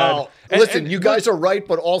 just look bad. Listen, you guys are right,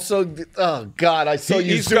 but also, oh God, I saw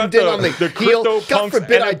you He's zoomed got in on the heel. CryptoPunks God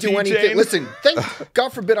forbid I do NFT anything. chain. Listen, God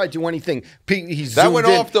forbid I do anything. He's That went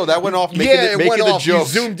off, though. That went off making the joke.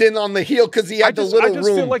 He zoomed in on the heel because he had the little room. I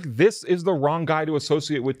just feel like this is the wrong guy to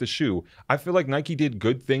associate with the shoe. I feel like Nike did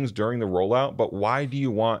good things during the rollout, but why do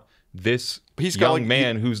you want this young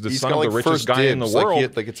man who's the son of the richest guy in the world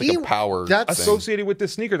it's like a power associated with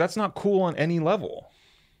this sneaker? That's not cool on any level.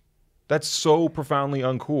 That's so profoundly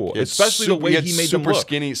uncool, especially the way he made them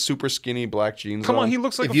look. Super skinny black jeans. Come on, he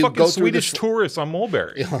looks like a fucking Swedish tourist on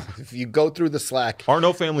Mulberry. If you go through the Slack,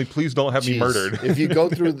 Arnault family, please don't have me murdered. If you go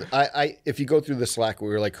through, if you go through the Slack, we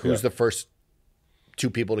were like, who's the first two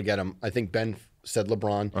people to get him? I think Ben said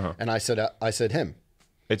LeBron, and I said him.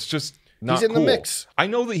 It's just not He's in cool. the mix. I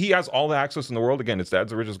know that he has all the access in the world. Again, his dad's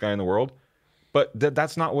the richest guy in the world. But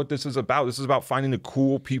that's not what this is about. This is about finding the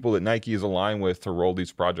cool people that Nike is aligned with to roll these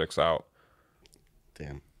projects out.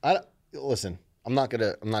 Damn. Listen, I'm not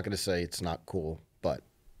gonna say it's not cool, but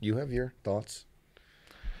you have your thoughts.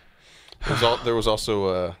 There was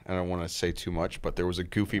also I don't want to say too much, but there was a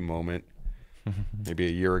goofy moment maybe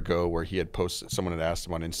a year ago where he had posted. Someone had asked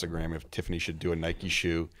him on Instagram if Tiffany should do a Nike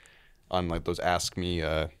shoe on like those Ask Me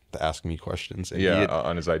questions. And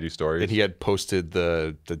on his IG stories. And he had posted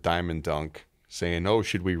the Diamond Dunk saying, "Oh,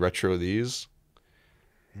 should we retro these?"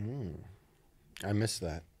 I missed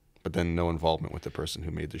that. But then no involvement with the person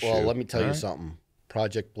who made the shoe. Well, let me tell you something.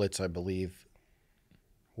 Project Blitz, I believe,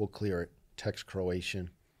 will clear it. Text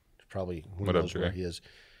Croatian. Probably who knows where he is.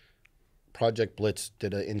 Project Blitz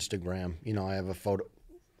did an Instagram. You know, I have a photo,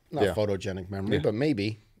 not photogenic memory, but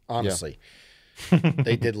maybe, honestly.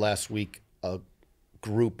 They did last week a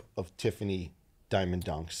group of Tiffany Diamond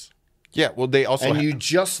Dunks. Yeah, well, they also... And you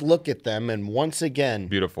just look at them, and once again...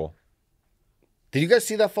 Beautiful. Did you guys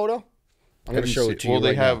see that photo? I'm going to show it to you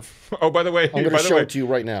right now. Oh, by the way... I'm going to show it to you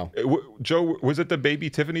right now. Joe, was it the baby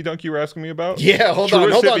Tiffany dunk you were asking me about? Yeah, hold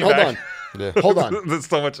on. Yeah. Hold on. That's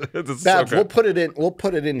so much... Babs, we'll put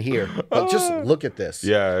it in here. But just look at this.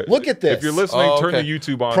 Yeah. Look at this. If you're listening, turn the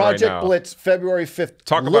YouTube on Project right now. Blitz, February 5th.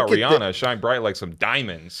 Talk about Rihanna. Shine bright like some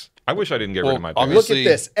diamonds. I wish I didn't get rid of my thing. Look at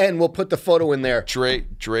this. And we'll put the photo in there. Dre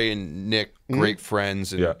and Nick, great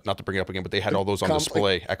friends. And not to bring it up again, but they had all those on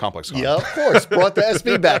display at Complex Con. Yeah, of course. Brought the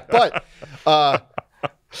SB back. But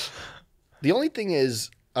the only thing is,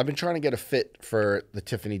 I've been trying to get a fit for the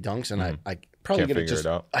Tiffany Dunks, and I probably can't figure it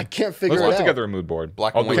out. I can't figure it out. Let's put together a mood board.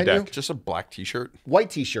 Black and white. Just a black T-shirt.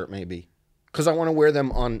 White T-shirt, maybe. Because I want to wear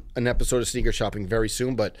them on an episode of Sneaker Shopping very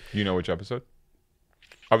soon. But you know which episode?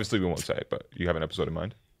 Obviously, we won't say it, but you have an episode in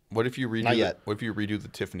mind? What if you redo? Not yet. What if you redo the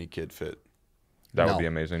Tiffany kid fit? That No. would be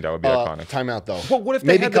amazing. That would be iconic. Time out though. Well, what if they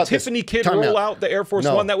Maybe had the cut this. Tiffany kid Time roll out. out the Air Force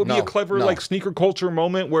No, One? That would be a no, clever no. like sneaker culture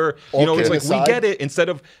moment where All you know it's kidding like aside- we get it instead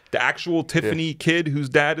of the actual Tiffany kid whose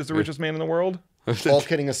dad is the richest man in the world. All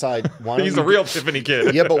kidding aside, why don't He's you a real Tiffany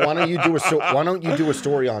kid. Yeah, but why don't you do a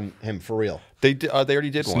story on him for real? They already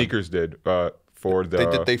did one. Sneakers did for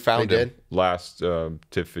the They found They him. did? last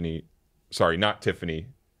Tiffany. Sorry, not Tiffany.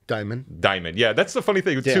 Diamond. Yeah, that's the funny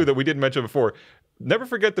thing too Yeah. that we didn't mention before. Never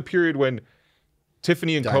forget the period when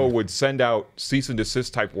Tiffany and Co. Diamond. would send out cease and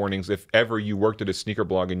desist type warnings if ever you worked at a sneaker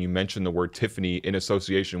blog and you mentioned the word Tiffany in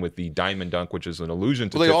association with the Diamond Dunk, which is an allusion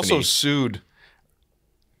to Well, they Tiffany. also sued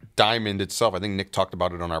Diamond itself. I think Nick talked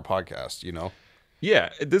about it on our podcast. You know, Yeah,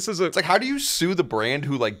 this is a it's like, how do you sue the brand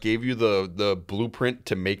who like gave you the blueprint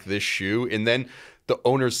to make this shoe, and then the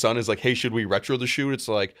owner's son is like, hey, should we retro the shoe? It's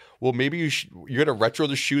like, well, maybe you're gonna retro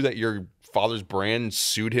the shoe that your father's brand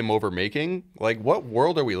sued him over making. Like, what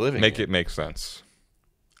world are we living make in? it make sense.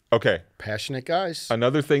 Okay, Passionate guys.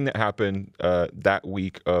 another thing that happened that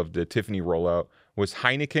week of the Tiffany rollout was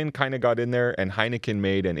Heineken kind of got in there, and Heineken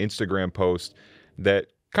made an Instagram post that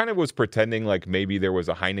kind of was pretending like maybe there was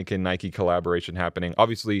a Heineken Nike collaboration happening.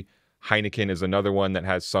 Obviously, Heineken is another one that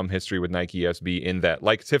has some history with Nike SB in that,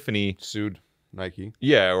 like Tiffany, Sued Nike.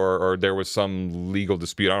 yeah, or there was some legal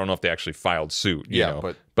dispute. I don't know if they actually filed suit. You Yeah,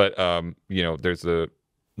 know? but you know, there's the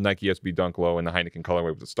Nike SB Dunk Low and the Heineken colorway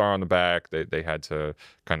with the star on the back. They had to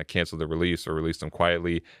kind of cancel the release or release them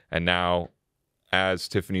quietly. And now, as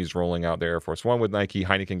Tiffany's rolling out their Air Force One with Nike,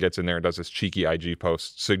 Heineken gets in there and does this cheeky IG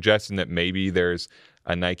post suggesting that maybe there's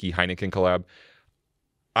a Nike Heineken collab.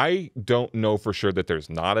 I don't know for sure that there's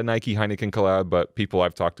not a Nike Heineken collab, but people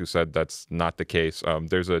I've talked to said that's not the case.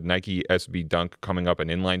 There's a Nike SB Dunk coming up, an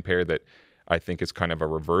inline pair that I think is kind of a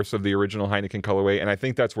reverse of the original Heineken colorway. And I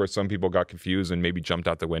think that's where some people got confused and maybe jumped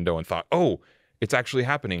out the window and thought, oh, it's actually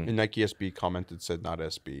happening. And Nike SB commented, said not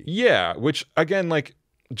SB. Yeah, which again, like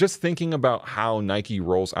just thinking about how Nike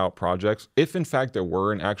rolls out projects, if in fact there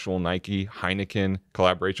were an actual Nike Heineken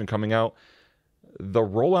collaboration coming out, the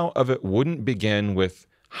rollout of it wouldn't begin with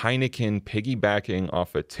Heineken piggybacking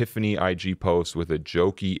off a Tiffany IG post with a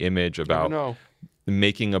jokey image about No.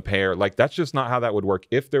 making a pair. Like, that's just not how that would work.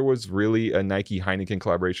 If there was really a Nike Heineken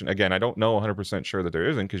collaboration, again, I don't know 100% sure that there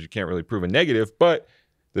isn't because you can't really prove a negative, but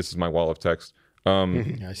this is my wall of text.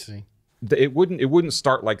 I see. It wouldn't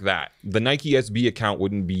start like that. The Nike SB account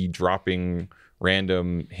wouldn't be dropping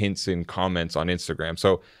random hints and comments on Instagram.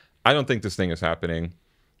 So I don't think this thing is happening.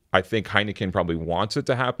 I think Heineken probably wants it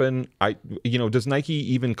to happen. Does Nike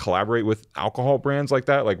even collaborate with alcohol brands like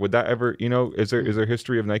that? Like, would that ever, is there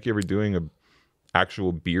history of Nike ever doing a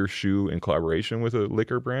actual beer shoe in collaboration with a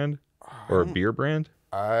liquor brand or a beer brand?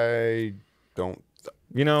 I don't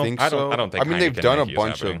think I so. don't think. I mean, they've Heineken done Nike a is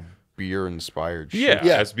bunch of happening. beer-inspired shit.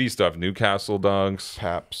 Yeah, SB stuff, Newcastle dunks.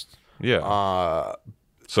 Pabst. Yeah.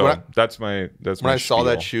 So when that's my When I saw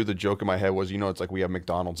that shoe, the joke in my head was, it's like we have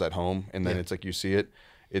McDonald's at home, and then it's like you see it.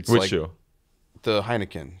 It's Which like shoe? the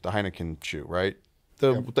Heineken shoe, right?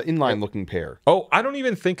 The inline looking pair. Oh, I don't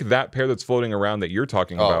even think that pair that's floating around that you're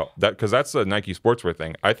talking about, that because that's a Nike Sportswear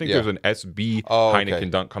thing. I think there's an SB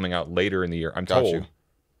Heineken dunk coming out later in the year. I'm told.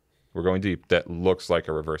 We're going deep. That looks like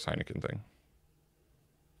a reverse Heineken thing.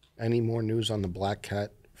 Any more news on the Black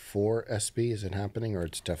Cat 4 SB? Is it happening, or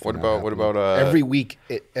it's definitely What about every week?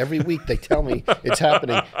 Every week they tell me it's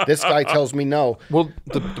happening. This guy tells me no. Well,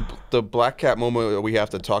 the Black Cat moment that we have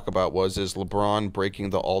to talk about is LeBron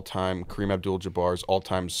breaking the all-time Kareem Abdul-Jabbar's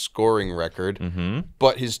all-time scoring record,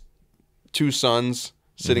 but his two sons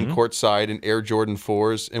sitting courtside in Air Jordan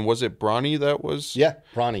 4s, and was it Bronny that was? Yeah,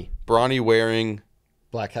 Bronny wearing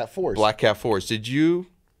Black Cat 4s. Black Cat 4s. Did you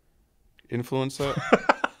influence that?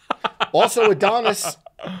 Also, Adonis,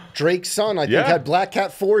 Drake's son, I think had Black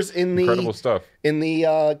Cat 4s in the Incredible stuff. in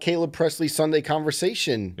the Caleb Presley Sunday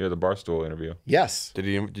Conversation. Yeah, the Barstool interview. Yes. Did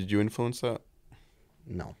you influence that?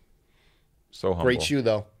 No. So humble. Great shoe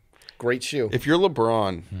though. Great shoe. If you're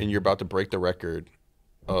LeBron and you're about to break the record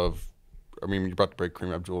you're about to break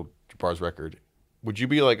Kareem Abdul-Jabbar's record, would you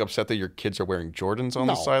be like upset that your kids are wearing Jordans on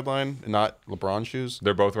the sideline and not LeBron shoes?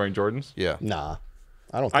 They're both wearing Jordans? Yeah. Nah,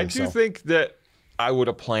 I don't I think so. do think that I would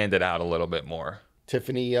have planned it out a little bit more.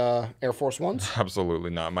 Tiffany Air Force Ones? Absolutely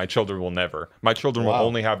not. My children will never. My children will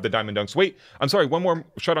only have the Diamond Dunks. Wait, I'm sorry. One more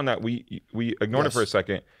shot on that. We ignored it for a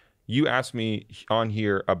second. You asked me on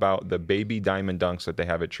here about the baby Diamond Dunks that they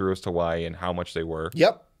have at Truist Hawaii and how much they were.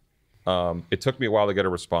 Yep. It took me a while to get a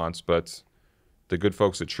response, but the good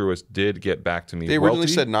folks at Truist did get back to me. They originally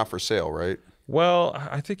Welty? said not for sale, right? Well,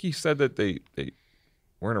 I think he said that they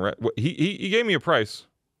weren't around. He gave me a price.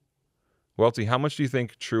 Welty, how much do you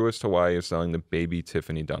think Truist Hawaii is selling the baby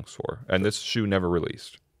Tiffany dunks for? And this shoe never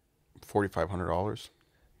released. $4,500.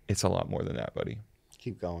 It's a lot more than that, buddy.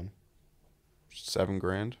 Keep going.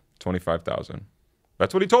 $7,000. 25,000.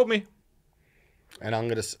 That's what he told me. And I'm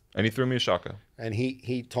gonna. And he threw me a shaka. And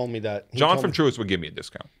he told me that John from Truist would give me a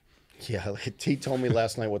discount. Yeah, he told me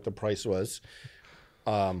last night what the price was.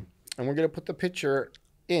 And we're gonna put the picture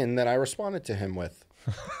in that I responded to him with.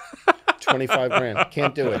 25 grand.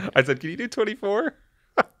 Can't do it. I said, can you do 24?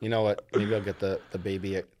 You know what? Maybe I'll get the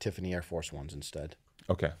baby Tiffany Air Force Ones instead.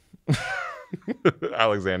 Okay.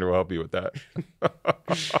 Alexander will help you with that.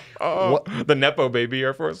 The Nepo baby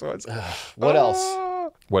Air Force Ones. What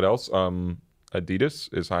else? What else?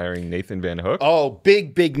 Adidas is hiring Nathan VanHook. Oh,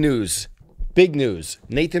 big news. Big news.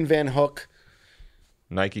 Nathan VanHook.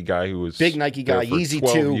 Nike guy who was big Nike guy, for Yeezy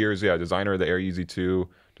 12 2. years, yeah, designer of the Air Yeezy 2,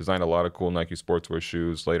 designed a lot of cool Nike sportswear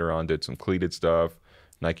shoes. Later on, did some cleated stuff,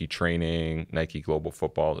 Nike training, Nike Global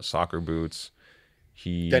Football, the soccer boots.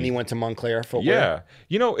 Then he went to Montclair footwear. Yeah,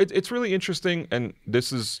 you know, it's really interesting, and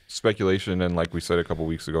this is speculation. And like we said a couple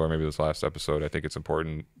weeks ago, or maybe this last episode, I think it's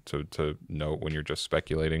important to note when you're just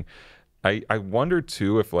speculating. I wonder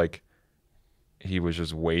too if like he was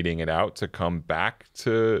just waiting it out to come back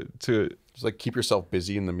to Just like keep yourself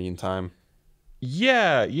busy in the meantime.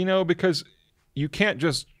 Yeah, you know, because you can't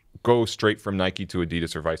just go straight from Nike to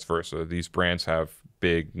Adidas or vice versa. These brands have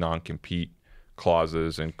big non-compete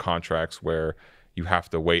clauses and contracts where you have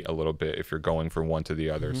to wait a little bit if you're going from one to the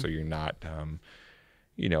other. So you're not,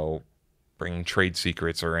 you know, bringing trade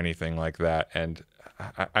secrets or anything like that. And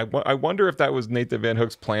I wonder if that was Nathan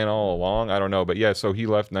VanHook's plan all along. I don't know. But yeah, so he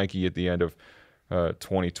left Nike at the end of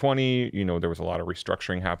 2020. You know, there was a lot of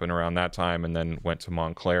restructuring happened around that time, and then went to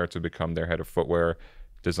Montclair to become their head of footwear.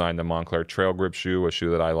 Designed the Montclair Trail Grip shoe, a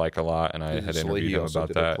shoe that I like a lot, and I had interviewed him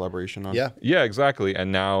about that. Collaboration on. Yeah, exactly.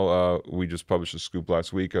 And now we just published a scoop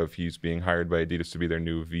last week of he's being hired by Adidas to be their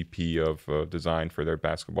new VP of design for their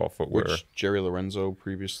basketball footwear, which Jerry Lorenzo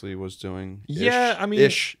previously was doing. Yeah, I mean,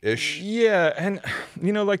 ish. Yeah, and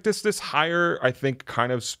you know, like this hire, I think,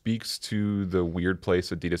 kind of speaks to the weird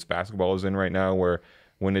place Adidas basketball is in right now. Where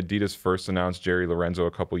when Adidas first announced Jerry Lorenzo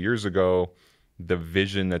a couple years ago, the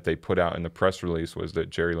vision that they put out in the press release was that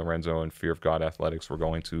Jerry Lorenzo and Fear of God Athletics were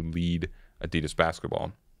going to lead Adidas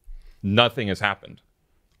basketball. Nothing has happened.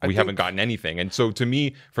 We haven't gotten anything. And so to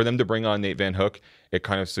me, for them to bring on Nate VanHook, it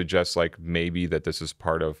kind of suggests like maybe that this is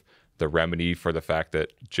part of the remedy for the fact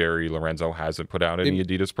that Jerry Lorenzo hasn't put out any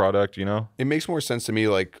Adidas product, you know? It makes more sense to me.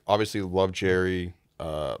 Like, obviously love Jerry,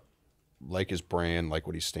 like his brand, like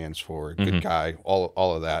what he stands for, good guy, all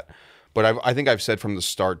of that. But I think I've said from the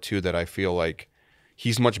start too that I feel like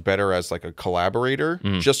he's much better as like a collaborator,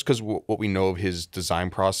 just because what we know of his design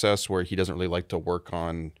process, where he doesn't really like to work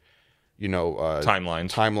on, you know,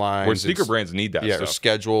 timelines. Where sneaker brands need that stuff. Or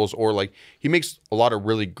schedules, or like he makes a lot of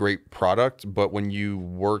really great product, but when you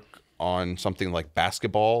work on something like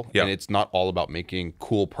basketball, and it's not all about making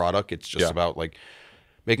cool product, it's just about like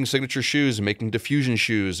making signature shoes and making diffusion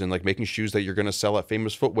shoes and like making shoes that you're going to sell at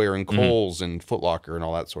Famous Footwear and Kohl's and Foot Locker and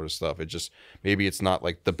all that sort of stuff. It just, maybe it's not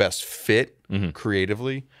like the best fit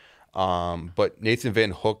creatively. But Nathan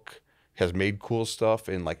VanHook has made cool stuff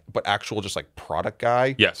and like, but actual just like product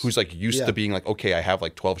guy who's like used to being like, okay, I have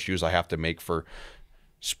like 12 shoes I have to make for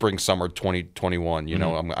spring, summer 2021. You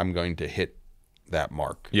know, I'm going to hit that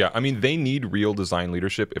mark. Yeah, I mean, they need real design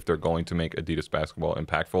leadership if they're going to make Adidas basketball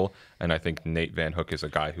impactful, and I think Nate VanHook is a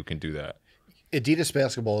guy who can do that. Adidas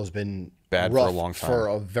basketball has been bad rough for a long time. For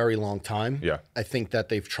a very long time. Yeah. I think that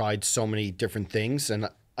they've tried so many different things, and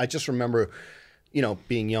I just remember, you know,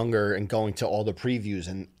 being younger and going to all the previews,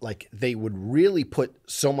 and like they would really put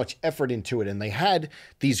so much effort into it, and they had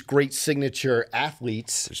these great signature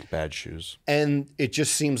athletes. Just bad shoes. And it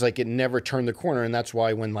just seems like it never turned the corner, and that's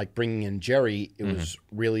why when like bringing in Jerry, it was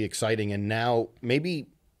really exciting. And now maybe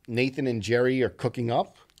Nathan and Jerry are cooking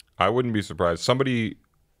up. I wouldn't be surprised.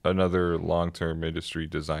 Another long-term industry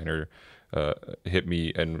designer hit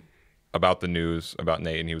me and about the news about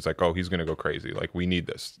Nate, and he was like, oh, he's going to go crazy. Like, we need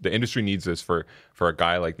this. The industry needs this for a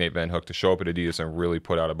guy like Nate VanHook to show up at Adidas and really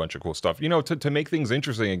put out a bunch of cool stuff. You know, to make things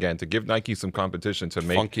interesting again, to give Nike some competition, to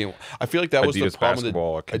make funky. I feel like that was Adidas the problem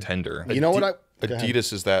basketball a contender. You know what?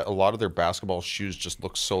 Adidas is that a lot of their basketball shoes just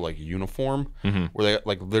look so like uniform, where they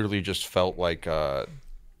like literally just felt like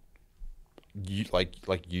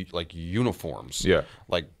uniforms. Yeah.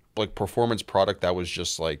 Like performance product that was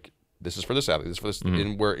just like, this is for this athlete, this is for this,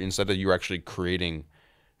 and where instead of you actually creating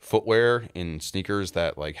footwear in sneakers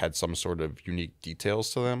that like had some sort of unique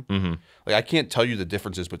details to them. Like I can't tell you the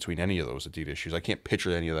differences between any of those Adidas shoes. I can't picture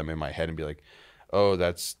any of them in my head and be like, oh,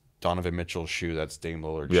 that's Donovan Mitchell shoe, that's Dame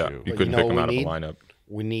Lillard Yeah, shoe. you couldn't pick him out of the lineup.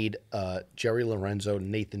 We need Jerry Lorenzo,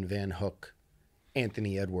 Nathan VanHook,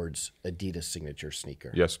 Anthony Edwards, Adidas signature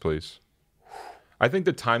sneaker. Yes, please. I think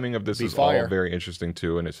the timing of this is fire. all very interesting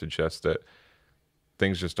too, and it suggests that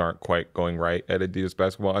things just aren't quite going right at Adidas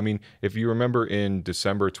basketball. I mean, if you remember in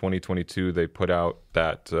December 2022, they put out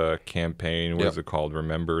that campaign. What is it called?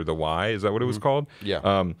 Remember the Why? Is that what it was called?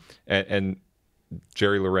 Yeah. And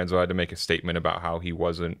Jerry Lorenzo had to make a statement about how he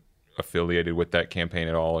wasn't affiliated with that campaign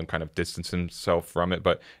at all and kind of distance himself from it.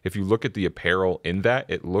 But if you look at the apparel in that,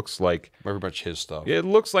 it looks like Very much his stuff. it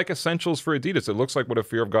looks like essentials for Adidas. It looks like what a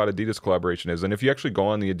Fear of God Adidas collaboration is. And if you actually go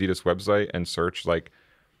on the Adidas website and search like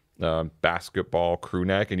basketball crew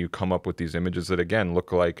neck, and you come up with these images that again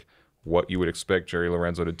look like what you would expect Jerry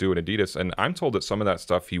Lorenzo to do at Adidas. And I'm told that some of that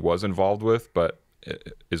stuff he was involved with, but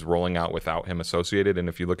is rolling out without him associated. And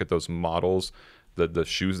if you look at those models, the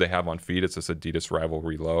shoes they have on feet, it's this Adidas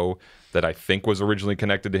Rivalry Low that I think was originally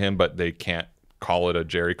connected to him, but they can't call it a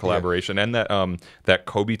Jerry collaboration. And that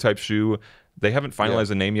Kobe type shoe, they haven't finalized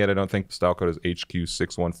the name yet. I don't think style code is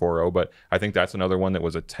HQ6140, but I think that's another one that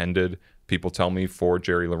was attended, people tell me, for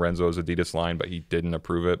Jerry Lorenzo's Adidas line, but he didn't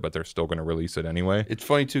approve it, but they're still going to release it anyway. It's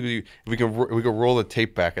funny too. If we can roll the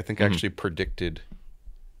tape back, I think I actually predicted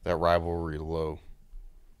that Rivalry Low.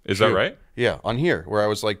 Is that right? Yeah, on here, where I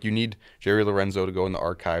was like, you need Jerry Lorenzo to go in the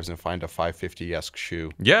archives and find a 550-esque shoe.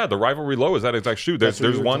 Yeah, the Rivalry Low is that exact shoe. There's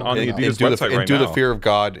one on the Adidas website right now. And do the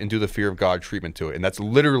Fear of God treatment to it. And that's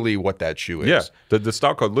literally what that shoe is. Yeah, the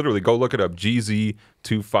stock code, literally, go look it up,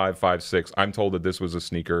 GZ2556. I'm told that this was a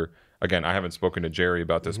sneaker. Again, I haven't spoken to Jerry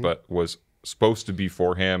about this, but was supposed to be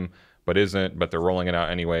for him, but isn't. But they're rolling it out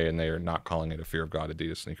anyway, and they are not calling it a Fear of God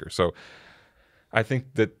Adidas sneaker. So I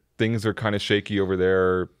think that things are kind of shaky over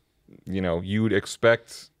there. You know, you'd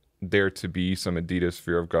expect there to be some Adidas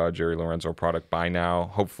Fear of God Jerry Lorenzo product by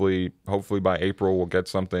now. Hopefully by April we'll get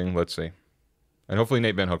something. Let's see. And hopefully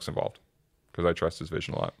Nate VanHook's involved, because I trust his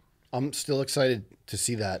vision a lot. I'm still excited to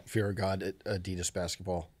see that Fear of God at Adidas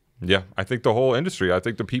basketball. Yeah, I think the whole industry, I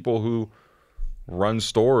think the people who run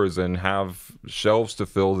stores and have shelves to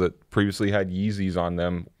fill that previously had Yeezys on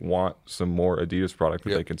them want some more Adidas product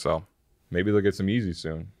that they can sell. Maybe they'll get some Yeezys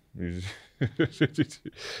soon. There's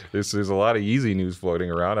a lot of Yeezy news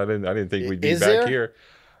floating around. I didn't think we'd be back here.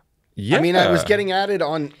 Yeah, I mean, I was getting at it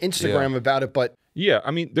on Instagram about it, but yeah,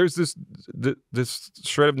 I mean, there's this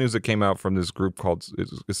shred of news that came out from this group called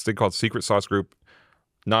Secret Sauce Group.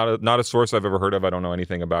 Not a source I've ever heard of. I don't know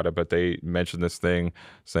anything about it, but they mentioned this thing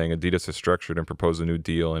saying Adidas has structured and proposed a new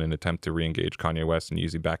deal in an attempt to re-engage Kanye West and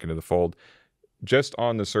Yeezy back into the fold. Just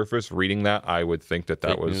on the surface, reading that, I would think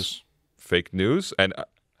that was fake news. And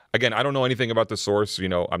again, I don't know anything about the source. You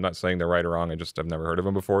know, I'm not saying they're right or wrong. I've never heard of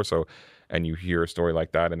them before. So, and you hear a story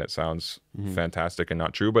like that and it sounds fantastic and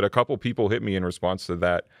not true. But a couple people hit me in response to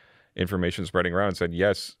that information spreading around and said,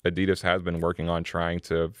 yes, Adidas has been working on trying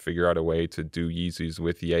to figure out a way to do Yeezys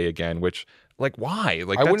with Ye again, which, like, why?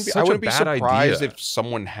 Like, I that's wouldn't such be a bad surprised idea. if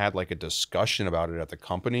someone had like a discussion about it at the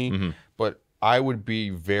company, but I would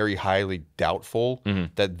be very highly doubtful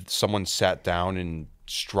that someone sat down and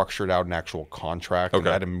structured out an actual contract and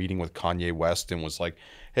had a meeting with Kanye West and was like,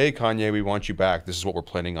 hey, Kanye, we want you back. This is what we're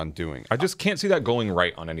planning on doing. I just can't see that going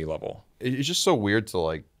right on any level. It's just so weird to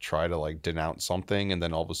like try to like denounce something and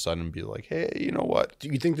then all of a sudden be like, hey, you know what? do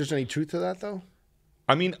you think there's any truth to that, though?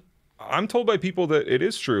 I mean, I'm told by people that it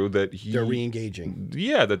is true that They're re-engaging.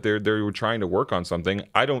 Yeah, that they were trying to work on something.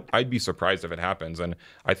 I'd be surprised if it happens, and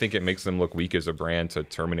I think it makes them look weak as a brand to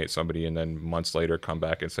terminate somebody and then months later come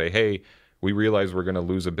back and say, hey, we realize we're going to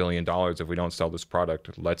lose $1 billion if we don't sell this product.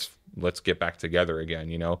 Let's get back together again.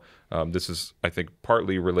 You know, this is, I think,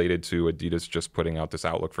 partly related to Adidas just putting out this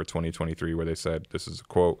outlook for 2023 where they said, this is a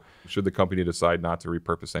quote, should the company decide not to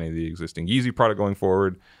repurpose any of the existing Yeezy product going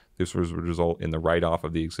forward, this would result in the write-off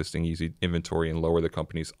of the existing Yeezy inventory and lower the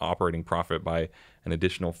company's operating profit by an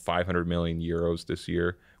additional 500 million euros this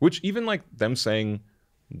year, which even like them saying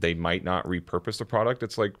they might not repurpose the product,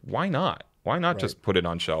 it's like, why not? Why not just put it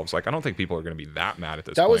on shelves? Like, I don't think people are going to be that mad at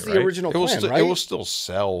this That point, was the original plan, right? It will still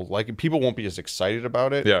sell. Like, people won't be as excited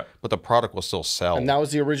about it. Yeah. But the product will still sell. And that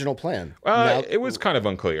was the original plan. Now, It was kind of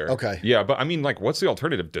unclear. Okay. Yeah, but I mean, like, what's the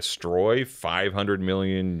alternative? Destroy 500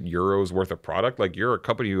 million euros worth of product? Like, you're a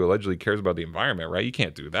company who allegedly cares about the environment, right? You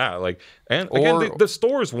can't do that. Like, and again, the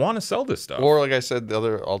stores want to sell this stuff. Or, like I said, the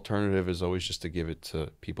other alternative is always just to give it to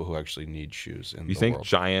people who actually need shoes in the think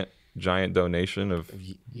world. giant donation of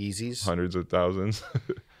Yeezys. hundreds of thousands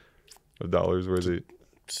of dollars worth of...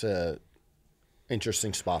 It's a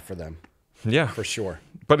interesting spot for them, Yeah, for sure.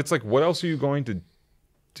 but it's like, what else are you going to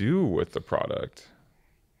do with the product?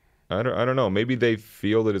 I don't know. Maybe they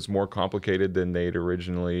feel that it's more complicated than they'd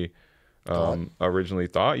originally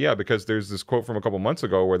thought. Yeah, because there's this quote from a couple months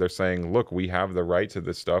ago where they're saying, look, we have the right to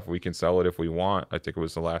this stuff. We can sell it if we want. I think it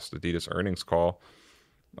was the last Adidas earnings call.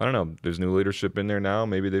 I don't know. There's new leadership in there now.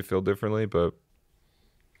 Maybe they feel differently, but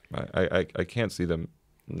I can't see them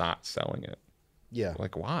not selling it. Yeah.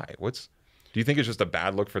 Like, why? Do you think it's just a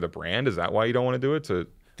bad look for the brand? Is that why you don't want to do it?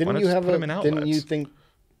 Didn't you think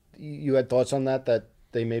you had thoughts on that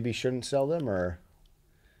they maybe shouldn't sell them or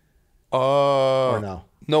no?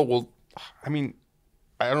 No, well, I mean,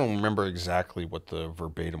 I don't remember exactly what the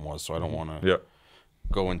verbatim was, so I don't want to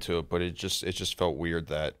go into it, but it just felt weird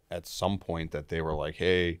that at some point that they were like,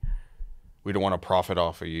 hey, we don't want to profit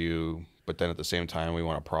off of you, but then at the same time we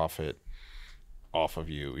want to profit off of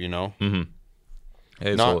you, you know? Mm-hmm.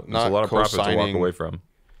 Hey, not it's a lot of profit to walk away from.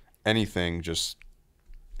 Anything, just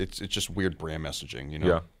it's just weird brand messaging, you know?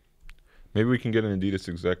 Yeah. Maybe we can get an Adidas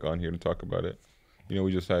exec on here to talk about it. You know,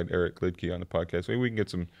 we just had Eric Lidke on the podcast. Maybe we can get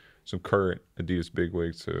some current Adidas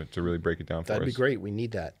bigwigs to really break it down for us. That'd be great. We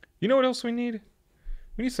need that. You know what else we need?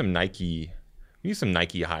 We need some Nike. We need some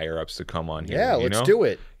Nike higher ups to come on here. Yeah, let's do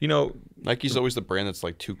it. You know, Nike's always the brand that's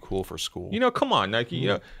like too cool for school. You know, come on, Nike. You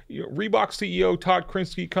know, Reebok CEO Todd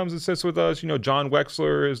Krinsky comes and sits with us. You know, John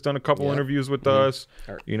Wexler has done a couple interviews with us.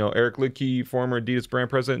 You know, Eric Lidke, former Adidas brand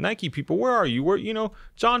president. Nike people, where are you? You know,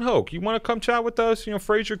 John Hoke, you want to come chat with us? You know,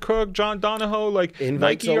 Fraser Cook, John Donahoe. Like,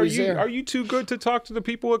 Invite's Nike, are you too good to talk to the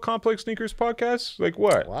people at Complex Sneakers Podcast? Like,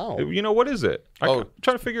 what? Wow. You know, what is it? I'm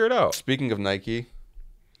trying to figure it out. Speaking of Nike,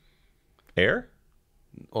 Air?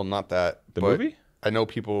 Well, not that. The movie? I know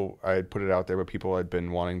people, I had put it out there, but people had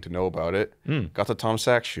been wanting to know about it. Got the Tom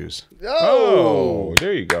Sachs shoes. Oh,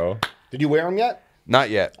 there you go. Did you wear them yet? Not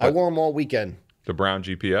yet. I wore them all weekend. The brown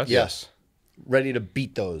GPS? Yes. Ready to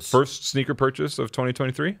beat those. First sneaker purchase of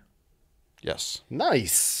 2023? Yes.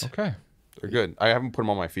 Nice. Okay. They're good. I haven't put them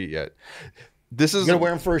on my feet yet. This is You gonna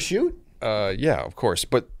wear them for a shoot? Yeah, of course.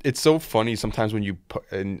 But it's so funny sometimes when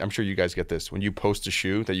and I'm sure you guys get this, when you post a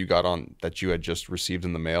shoe that you got on, that you had just received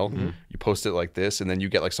in the mail, you post it like this, and then you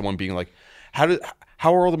get like someone being like, how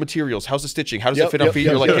are all the materials? How's the stitching? How does it fit on feet?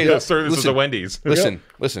 You're like, hey, sir, this is a Wendy's. Listen.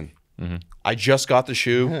 I just got the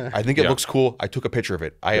shoe. I think it looks cool. I took a picture of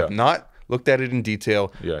it. I have not looked at it in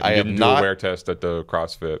detail. Yeah, I have didn't not do a wear test at the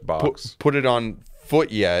CrossFit box. put it on foot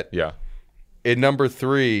yet. Yeah. And number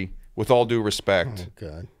 3, with all due respect, Oh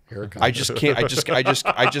God. Here it comes. I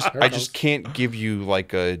just can't give you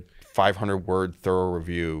like a 500-word thorough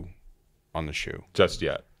review on the shoe Just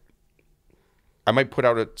yet. I might put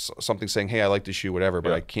out something saying, hey, I like the shoe, whatever,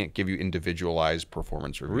 but I can't give you individualized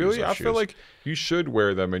performance reviews. Really? of I shoes. feel like you should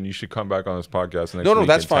wear them and you should come back on this podcast. No,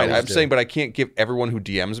 that's fine. I'm saying, but I can't give everyone who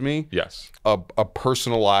DMs me a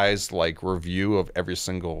personalized like review of every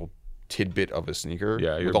single tidbit of a sneaker.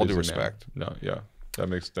 Yeah, with all due respect. Man. No, that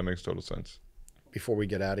makes total sense. Before we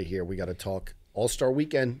get out of here, we got to talk All-Star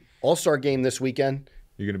Weekend, All-Star Game this weekend.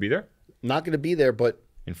 You gonna be there? Not going to be there, but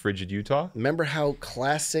in frigid Utah. Remember how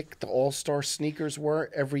classic the All-Star sneakers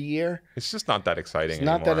were every year? It's just not that exciting. It's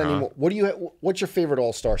not that anymore. What do you? What's your favorite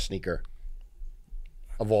All-Star sneaker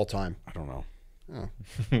of all time? I don't know. Oh.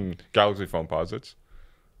 Galaxy Foam Posits.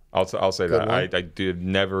 I'll say Good that. one. I did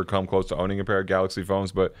never come close to owning a pair of Galaxy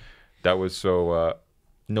Foams, but that was so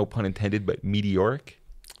no pun intended, but meteoric.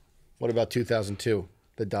 What about 2002?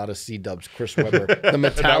 The Dada C-Dubs, Chris Webber, the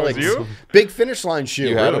metallics, That was you? big finish line shoe.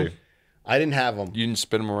 You had Really? them? I didn't have them. You didn't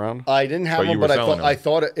spin them around? I didn't have But you them, were but selling I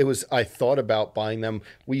thought it was. I thought about buying them.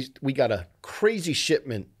 We got a crazy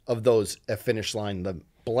shipment of those at Finish Line. The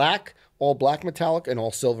black, all black metallic, and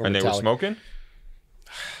all silver And metallic. they were smoking?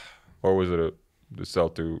 Or was it the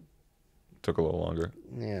sell-through took a little longer?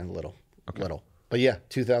 Yeah, little. But yeah,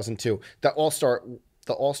 2002. The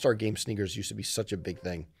All-Star Game sneakers used to be such a big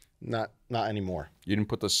thing. Not anymore. You didn't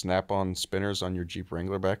put the snap-on spinners on your Jeep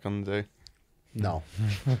Wrangler back in the day? No.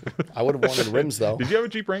 I would have wanted rims though. Did you have a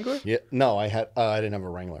Jeep Wrangler? Yeah. No, I didn't have a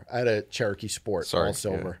Wrangler. I had a Cherokee Sport, all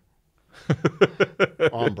silver.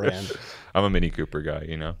 On brand. I'm a Mini Cooper guy,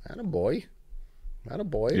 you know. Attaboy.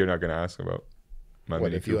 You're not going to ask about my What,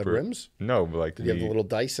 Mini if you had Cooper. rims? No, but like Did you have the little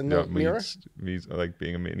dice in the mirror? Me like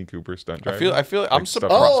being a Mini Cooper stunt driver. I feel I'm stuff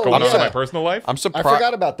surprised. Oh, going on in yeah. my personal life. I'm surprised. I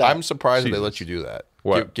forgot about that. I'm surprised that they Jesus. let you do that.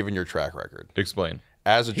 What? Given your track record Explain.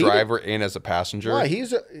 as a driver and as a passenger. Why?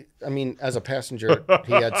 As a passenger,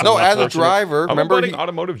 he had some No, as a unfortunate- driver. I'm Remember, abutting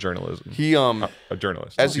automotive journalism. he A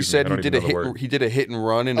journalist. as you Excuse me, said, I don't he even did a know the hit. word. He did a hit and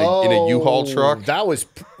run in a U-Haul truck. That was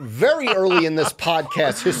very early in this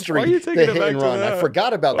podcast history. Why are you taking the it hit back and to run. that? I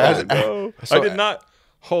forgot about Oh, that. no. So- I did not.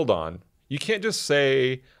 Hold on. You can't just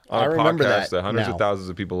say on I a remember podcast that hundreds now. of thousands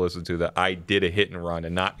of people listen to that I did a hit and run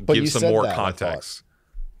and not But you give some said more that, I context.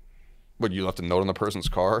 What, you left a note on the person's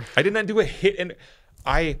car? I did not do a hit, and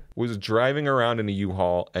I was driving around in a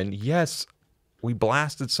U-Haul, and yes, we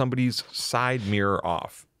blasted somebody's side mirror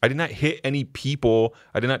off. I did not hit any people.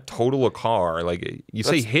 I did not total a car. Like, you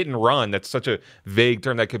say hit and run, that's such a vague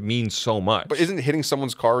term that could mean so much. But isn't hitting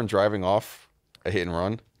someone's car and driving off a hit and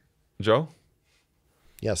run? Joe?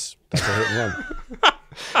 Yes, that's a hit and run.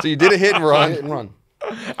 So you did a hit and run. Hit and run.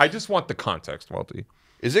 I just want the context, Welty.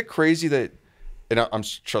 Is it crazy that, and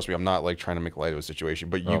trust me, I'm not like trying to make light of a situation,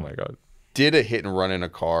 but you Oh my God. did a hit and run in a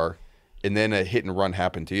car, and then a hit and run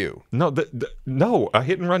happened to you? No, no, a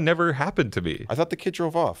hit and run never happened to me. I thought the kid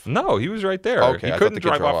drove off. No, he was right there. Okay, He I thought couldn't the kid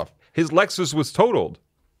drive drove off. off. His Lexus was totaled,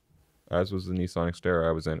 as was the Nissan Xterra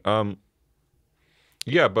I was in.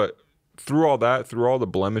 Yeah, but through all that, through all the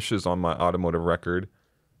blemishes on my automotive record,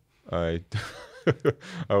 I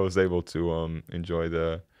I was able to enjoy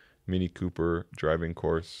the Mini Cooper driving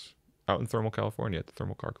course out in Thermal, California at the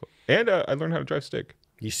Thermal Car Club. And I learned how to drive stick.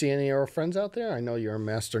 You see any of our friends out there? I know you're a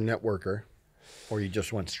master networker, or you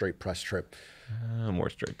just went straight press trip. More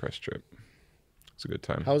straight press trip. It's a good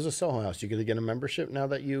time. How was the Soho House? You going to get a membership now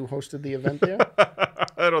that you hosted the event there?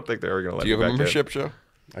 I don't think they were going to let Do you me have a back in. membership, Joe?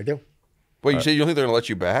 I do. Wait, you say you don't think they're going to let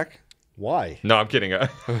you back? Why? No, I'm kidding.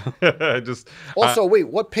 I just Also, wait,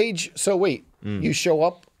 what page? So wait, you show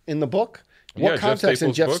up in the book? What context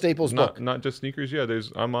in Jeff Staples' book? Not just sneakers. Yeah,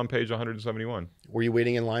 I'm on page 171. Were you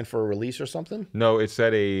waiting in line for a release or something? No, it's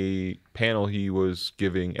at a panel he was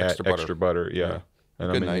giving Extra at Butter. Extra Butter. Yeah, and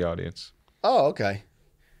I'm Good in night. the audience. Oh, okay.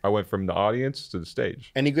 I went from the audience to the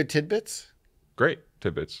stage. Any good tidbits? Great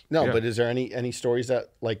tidbits. No, yeah. but is there any stories that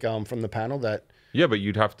like from the panel that Yeah, but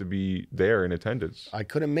you'd have to be there in attendance. I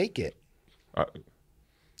couldn't make it? I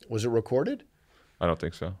Was it recorded? don't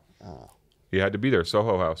think so. You had to be there.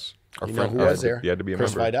 Soho House. You know who was there? You had to be a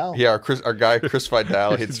Chris member. Vidal. Yeah, our guy Chris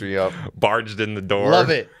Vidal hits me up. Barged in the door. Love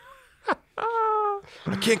it.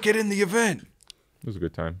 I can't get in the event. It was a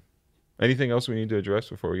good time. Anything else we need to address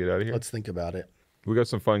before we get out of here? Let's think about it. We got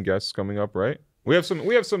some fun guests coming up, right? We have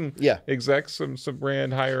some Yeah. execs, some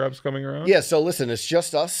brand higher ups coming around. Yeah, so listen, it's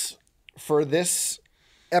just us for this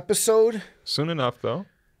episode, Soon enough, though.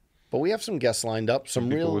 but we have some guests lined up, some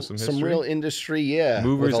people real with some some history? real industry, yeah.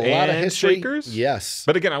 Movers with a lot of and history. shakers? Yes.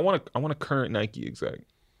 But again, I want a current Nike exec.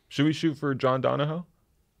 Should we shoot for John Donahoe?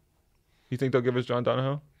 You think they'll give us John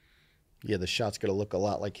Donahoe? Yeah, the shot's gonna look a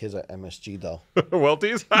lot like his at MSG though.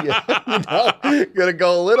 Welties? Yeah, gonna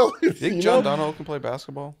go a little. You think John Donahoe can play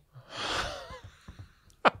basketball?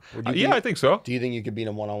 Yeah, I think so. Do you think you could beat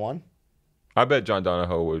him one-on-one? I bet John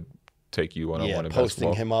Donahoe would take you one-on-one in posting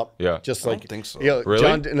basketball. him up. Yeah. just I like don't think so. Yeah,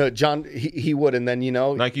 Really? John, he would, and then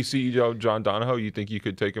Nike CEO John Donahoe, you think you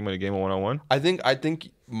could take him in a game of one-on-one? I think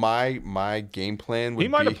my game plan would He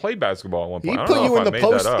might be, have played basketball at one he point. I put don't know you if in I the made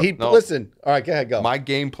post. that up. He No. listen. All right, go ahead, go. my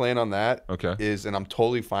game plan on that Okay. is, and I'm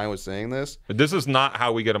totally fine with saying this, This is not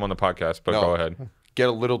how we get him on the podcast, but No. go ahead. get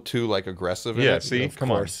a little too like aggressive in Yeah, it. see? Of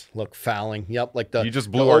Come on. course. Look, fouling. Yep, like the You just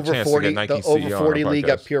blew the our over chance to 40, get Nike the over CEO on 40 our league podcast.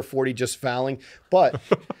 at Pure 40 just fouling. But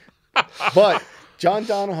but John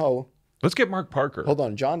Donahoe, Let's get Mark Parker. hold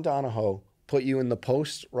on, John Donahoe put you in the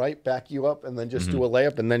post, right? Back you up and then just do a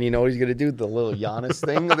layup, and then you know what he's gonna do? The little Giannis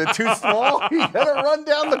thing, the too small. He's gonna run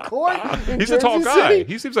down the court. In He's a tall Jersey guy.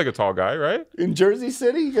 City. He seems like a tall guy, right? In Jersey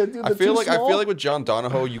City, you gonna do the I feel too like small? with John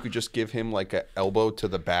Donahoe, you could just give him like an elbow to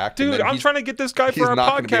the back. and Dude, then I'm he's- trying to get this guy he's for our not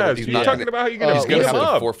gonna be able- podcast. he's You're not talking gonna- about how you're going He's to gonna beat have him to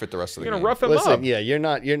up. forfeit the rest of the You're game. going to rough him Listen, up. yeah, you're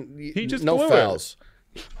not. He just no blew fouls.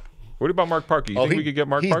 it. What about Mark Parker? You think we could get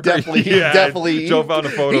Mark he's Parker? Definitely, he's Yeah, definitely. Joe found a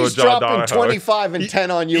photo he's of John dropping Donahoe. 25 and 10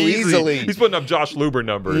 on you easily. He's putting up Josh Luber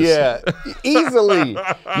numbers. Yeah, easily.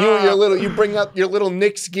 You bring up your little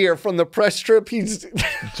Knicks gear from the press trip. He's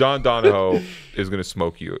John Donahoe is going to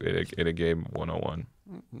smoke you in a game 1-on-1.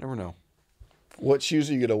 Never know. What shoes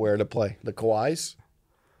are you gonna wear to play? The Kawhis?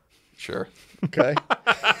 Sure. Okay.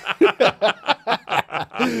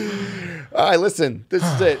 All right, listen. This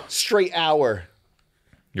is it. Straight hour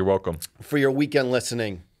You're welcome. for your weekend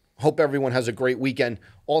listening. Hope everyone has a great weekend.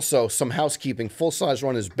 Also, some housekeeping. Full Size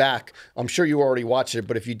Run is back. I'm sure you already watched it,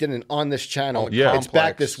 but if you didn't on this channel, yeah. it's back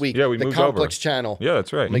Complex. this week. Yeah, we the moved Complex over. channel. Yeah,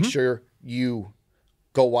 that's right. Make sure you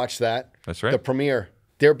go watch that. That's right. The premiere.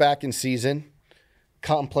 They're back in season.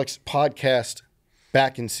 Complex podcast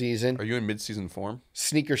back in season. Are you in mid-season form?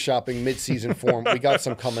 Sneaker shopping mid-season form. We got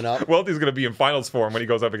some coming up. Welty's going to be in finals form when he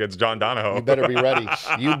goes up against John Donahoe. You better be ready.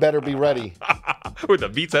 You better be ready. With the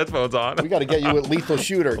Beats headphones on. We got to get you with Lethal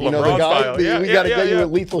Shooter. You know the LeBron guy? style. Yeah, we yeah, got to yeah, get you yeah.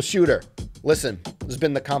 with Lethal Shooter. Listen, this has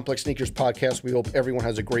been the Complex Sneakers Podcast. We hope everyone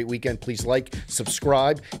has a great weekend. Please like,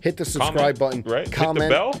 subscribe, hit the subscribe Comment, button, right? Comment, Hit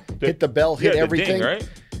the bell, hit the bell, hit yeah, the everything. ding, right?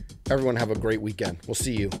 Everyone have a great weekend. We'll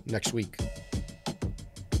see you next week.